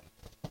design.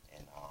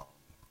 And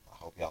I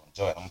hope y'all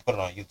enjoy it. I'm going to put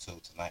it on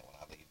YouTube tonight when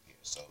I leave here.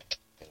 So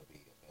it'll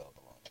be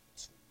available on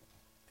YouTube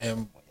and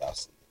when y'all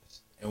see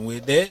this. And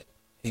with that,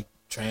 he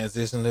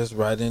transitioned us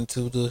right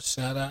into the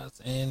shout outs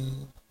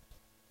and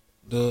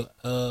the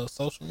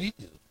social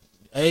media.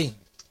 Hey,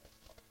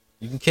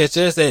 you can catch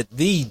us at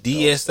the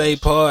DSA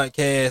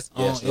Podcast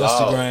on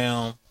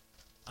Instagram.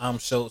 I'm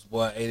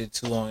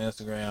SchultzBoy82 on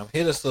Instagram.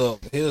 Hit us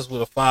up. Hit us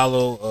with a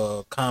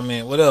follow,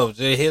 comment, whatever.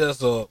 Just hit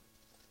us up.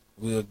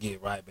 We'll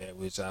get right back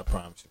with you. I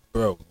promise you,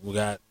 bro. We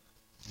got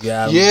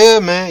yeah,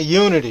 man.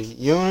 Unity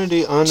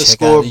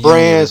 _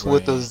 brands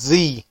with a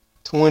Z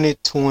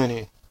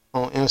 2020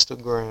 on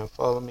Instagram.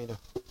 Follow me there.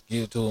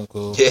 Give it to him,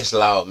 cool. Yes,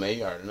 Lord, man.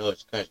 You already know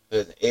it's your country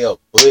cousin L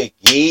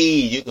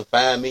Boogie. You can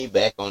find me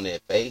back on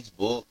that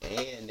Facebook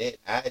and that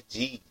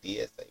IG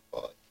DSA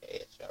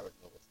Podcast. You already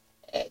know what's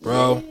happening.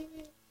 Bro,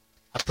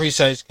 I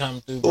appreciate you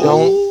coming through, bro.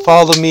 Don't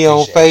follow me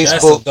on Facebook.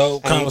 That's a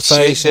dope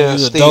conversation.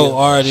 You're a dope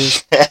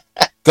artist.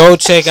 Go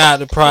check out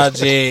the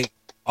project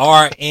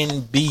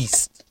RN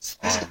Beast.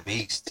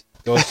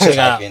 Go check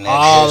out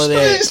all of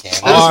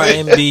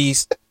that RN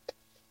Beast.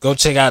 Go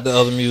check out the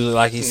other music,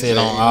 like he said,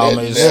 on all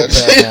major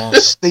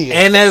platforms.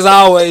 And as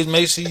always,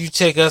 make sure you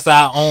check us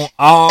out on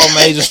all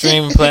major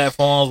streaming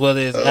platforms, whether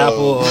it's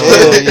Apple or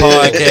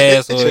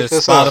Podcasts or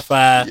it's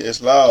Spotify.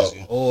 Yes, Lord.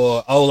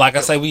 Or like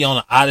I say, we on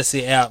the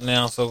Odyssey app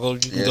now, so you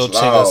can go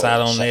check us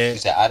out on there. You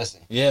said Odyssey?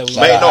 Yeah.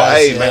 Make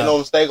no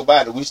mistake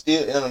about it. We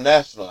still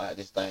international at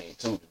this thing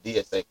too. The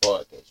DSA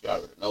Podcast, you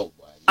already know,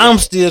 boy. I'm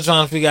still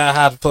trying to figure out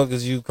how the fuck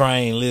is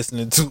Ukraine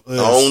listening to us. I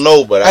don't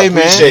know, but I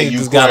appreciate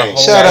Ukraine.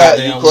 Shout out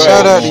to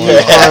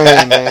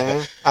Ukraine,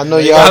 man. I know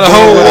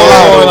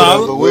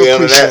y'all but we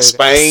appreciate it.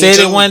 Spain said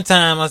it one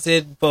time. I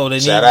said before, they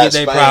need to get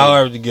their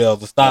priorities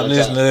together. Stop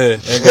listening to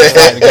us. They're going to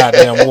start the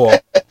goddamn war.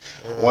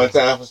 One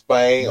time for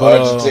Spain,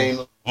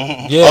 Argentina.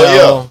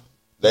 Yeah.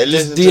 They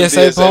listen to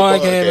DSA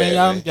Podcast,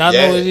 man. Y'all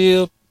know what it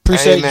is.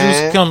 Appreciate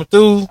you coming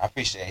through. I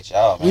appreciate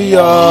y'all, man. We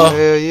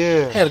hell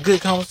yeah. Had a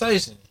good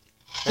conversation.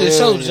 Good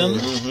show,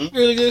 gentlemen.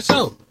 Really good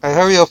show. Hey,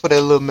 hurry up for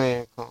that little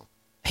man come.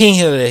 He ain't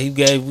here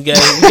today. We gave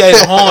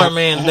the horn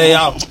man the day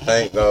off.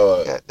 Thank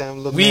God. Goddamn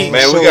little man.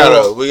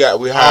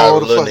 We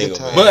hired a little nigga,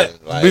 man.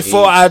 But like,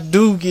 before I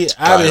do get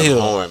out of here,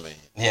 horn man.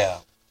 Yeah.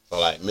 So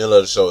like middle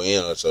of the show,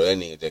 end of the show, that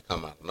nigga just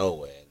come out of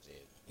nowhere.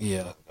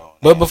 Yeah.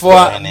 But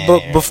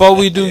before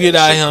we do get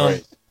out of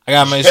here, I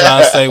gotta make sure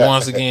I say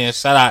once again,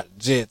 shout out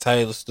Jet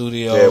Taylor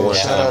Studios.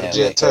 Shout out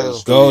Jet Taylor.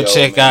 Go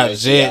check out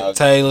Jet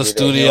Taylor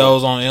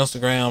Studios on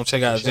Instagram.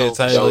 Check out Jet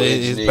Taylor.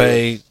 His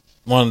page.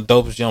 One of the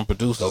dopest young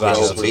producers out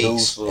there.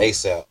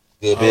 ASAP.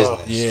 Good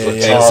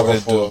business.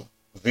 Photographer,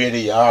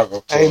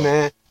 videographer. Hey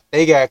man,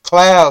 they got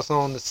clouds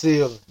on the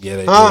ceiling. Yeah,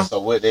 they do. So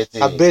what they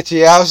I bet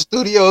you our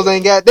studios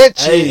ain't got that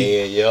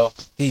shit. Yeah.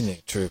 He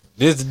nigga tripping.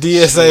 This is the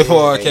DSA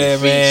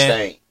Podcast,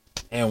 man.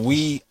 And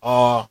we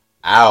are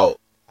out.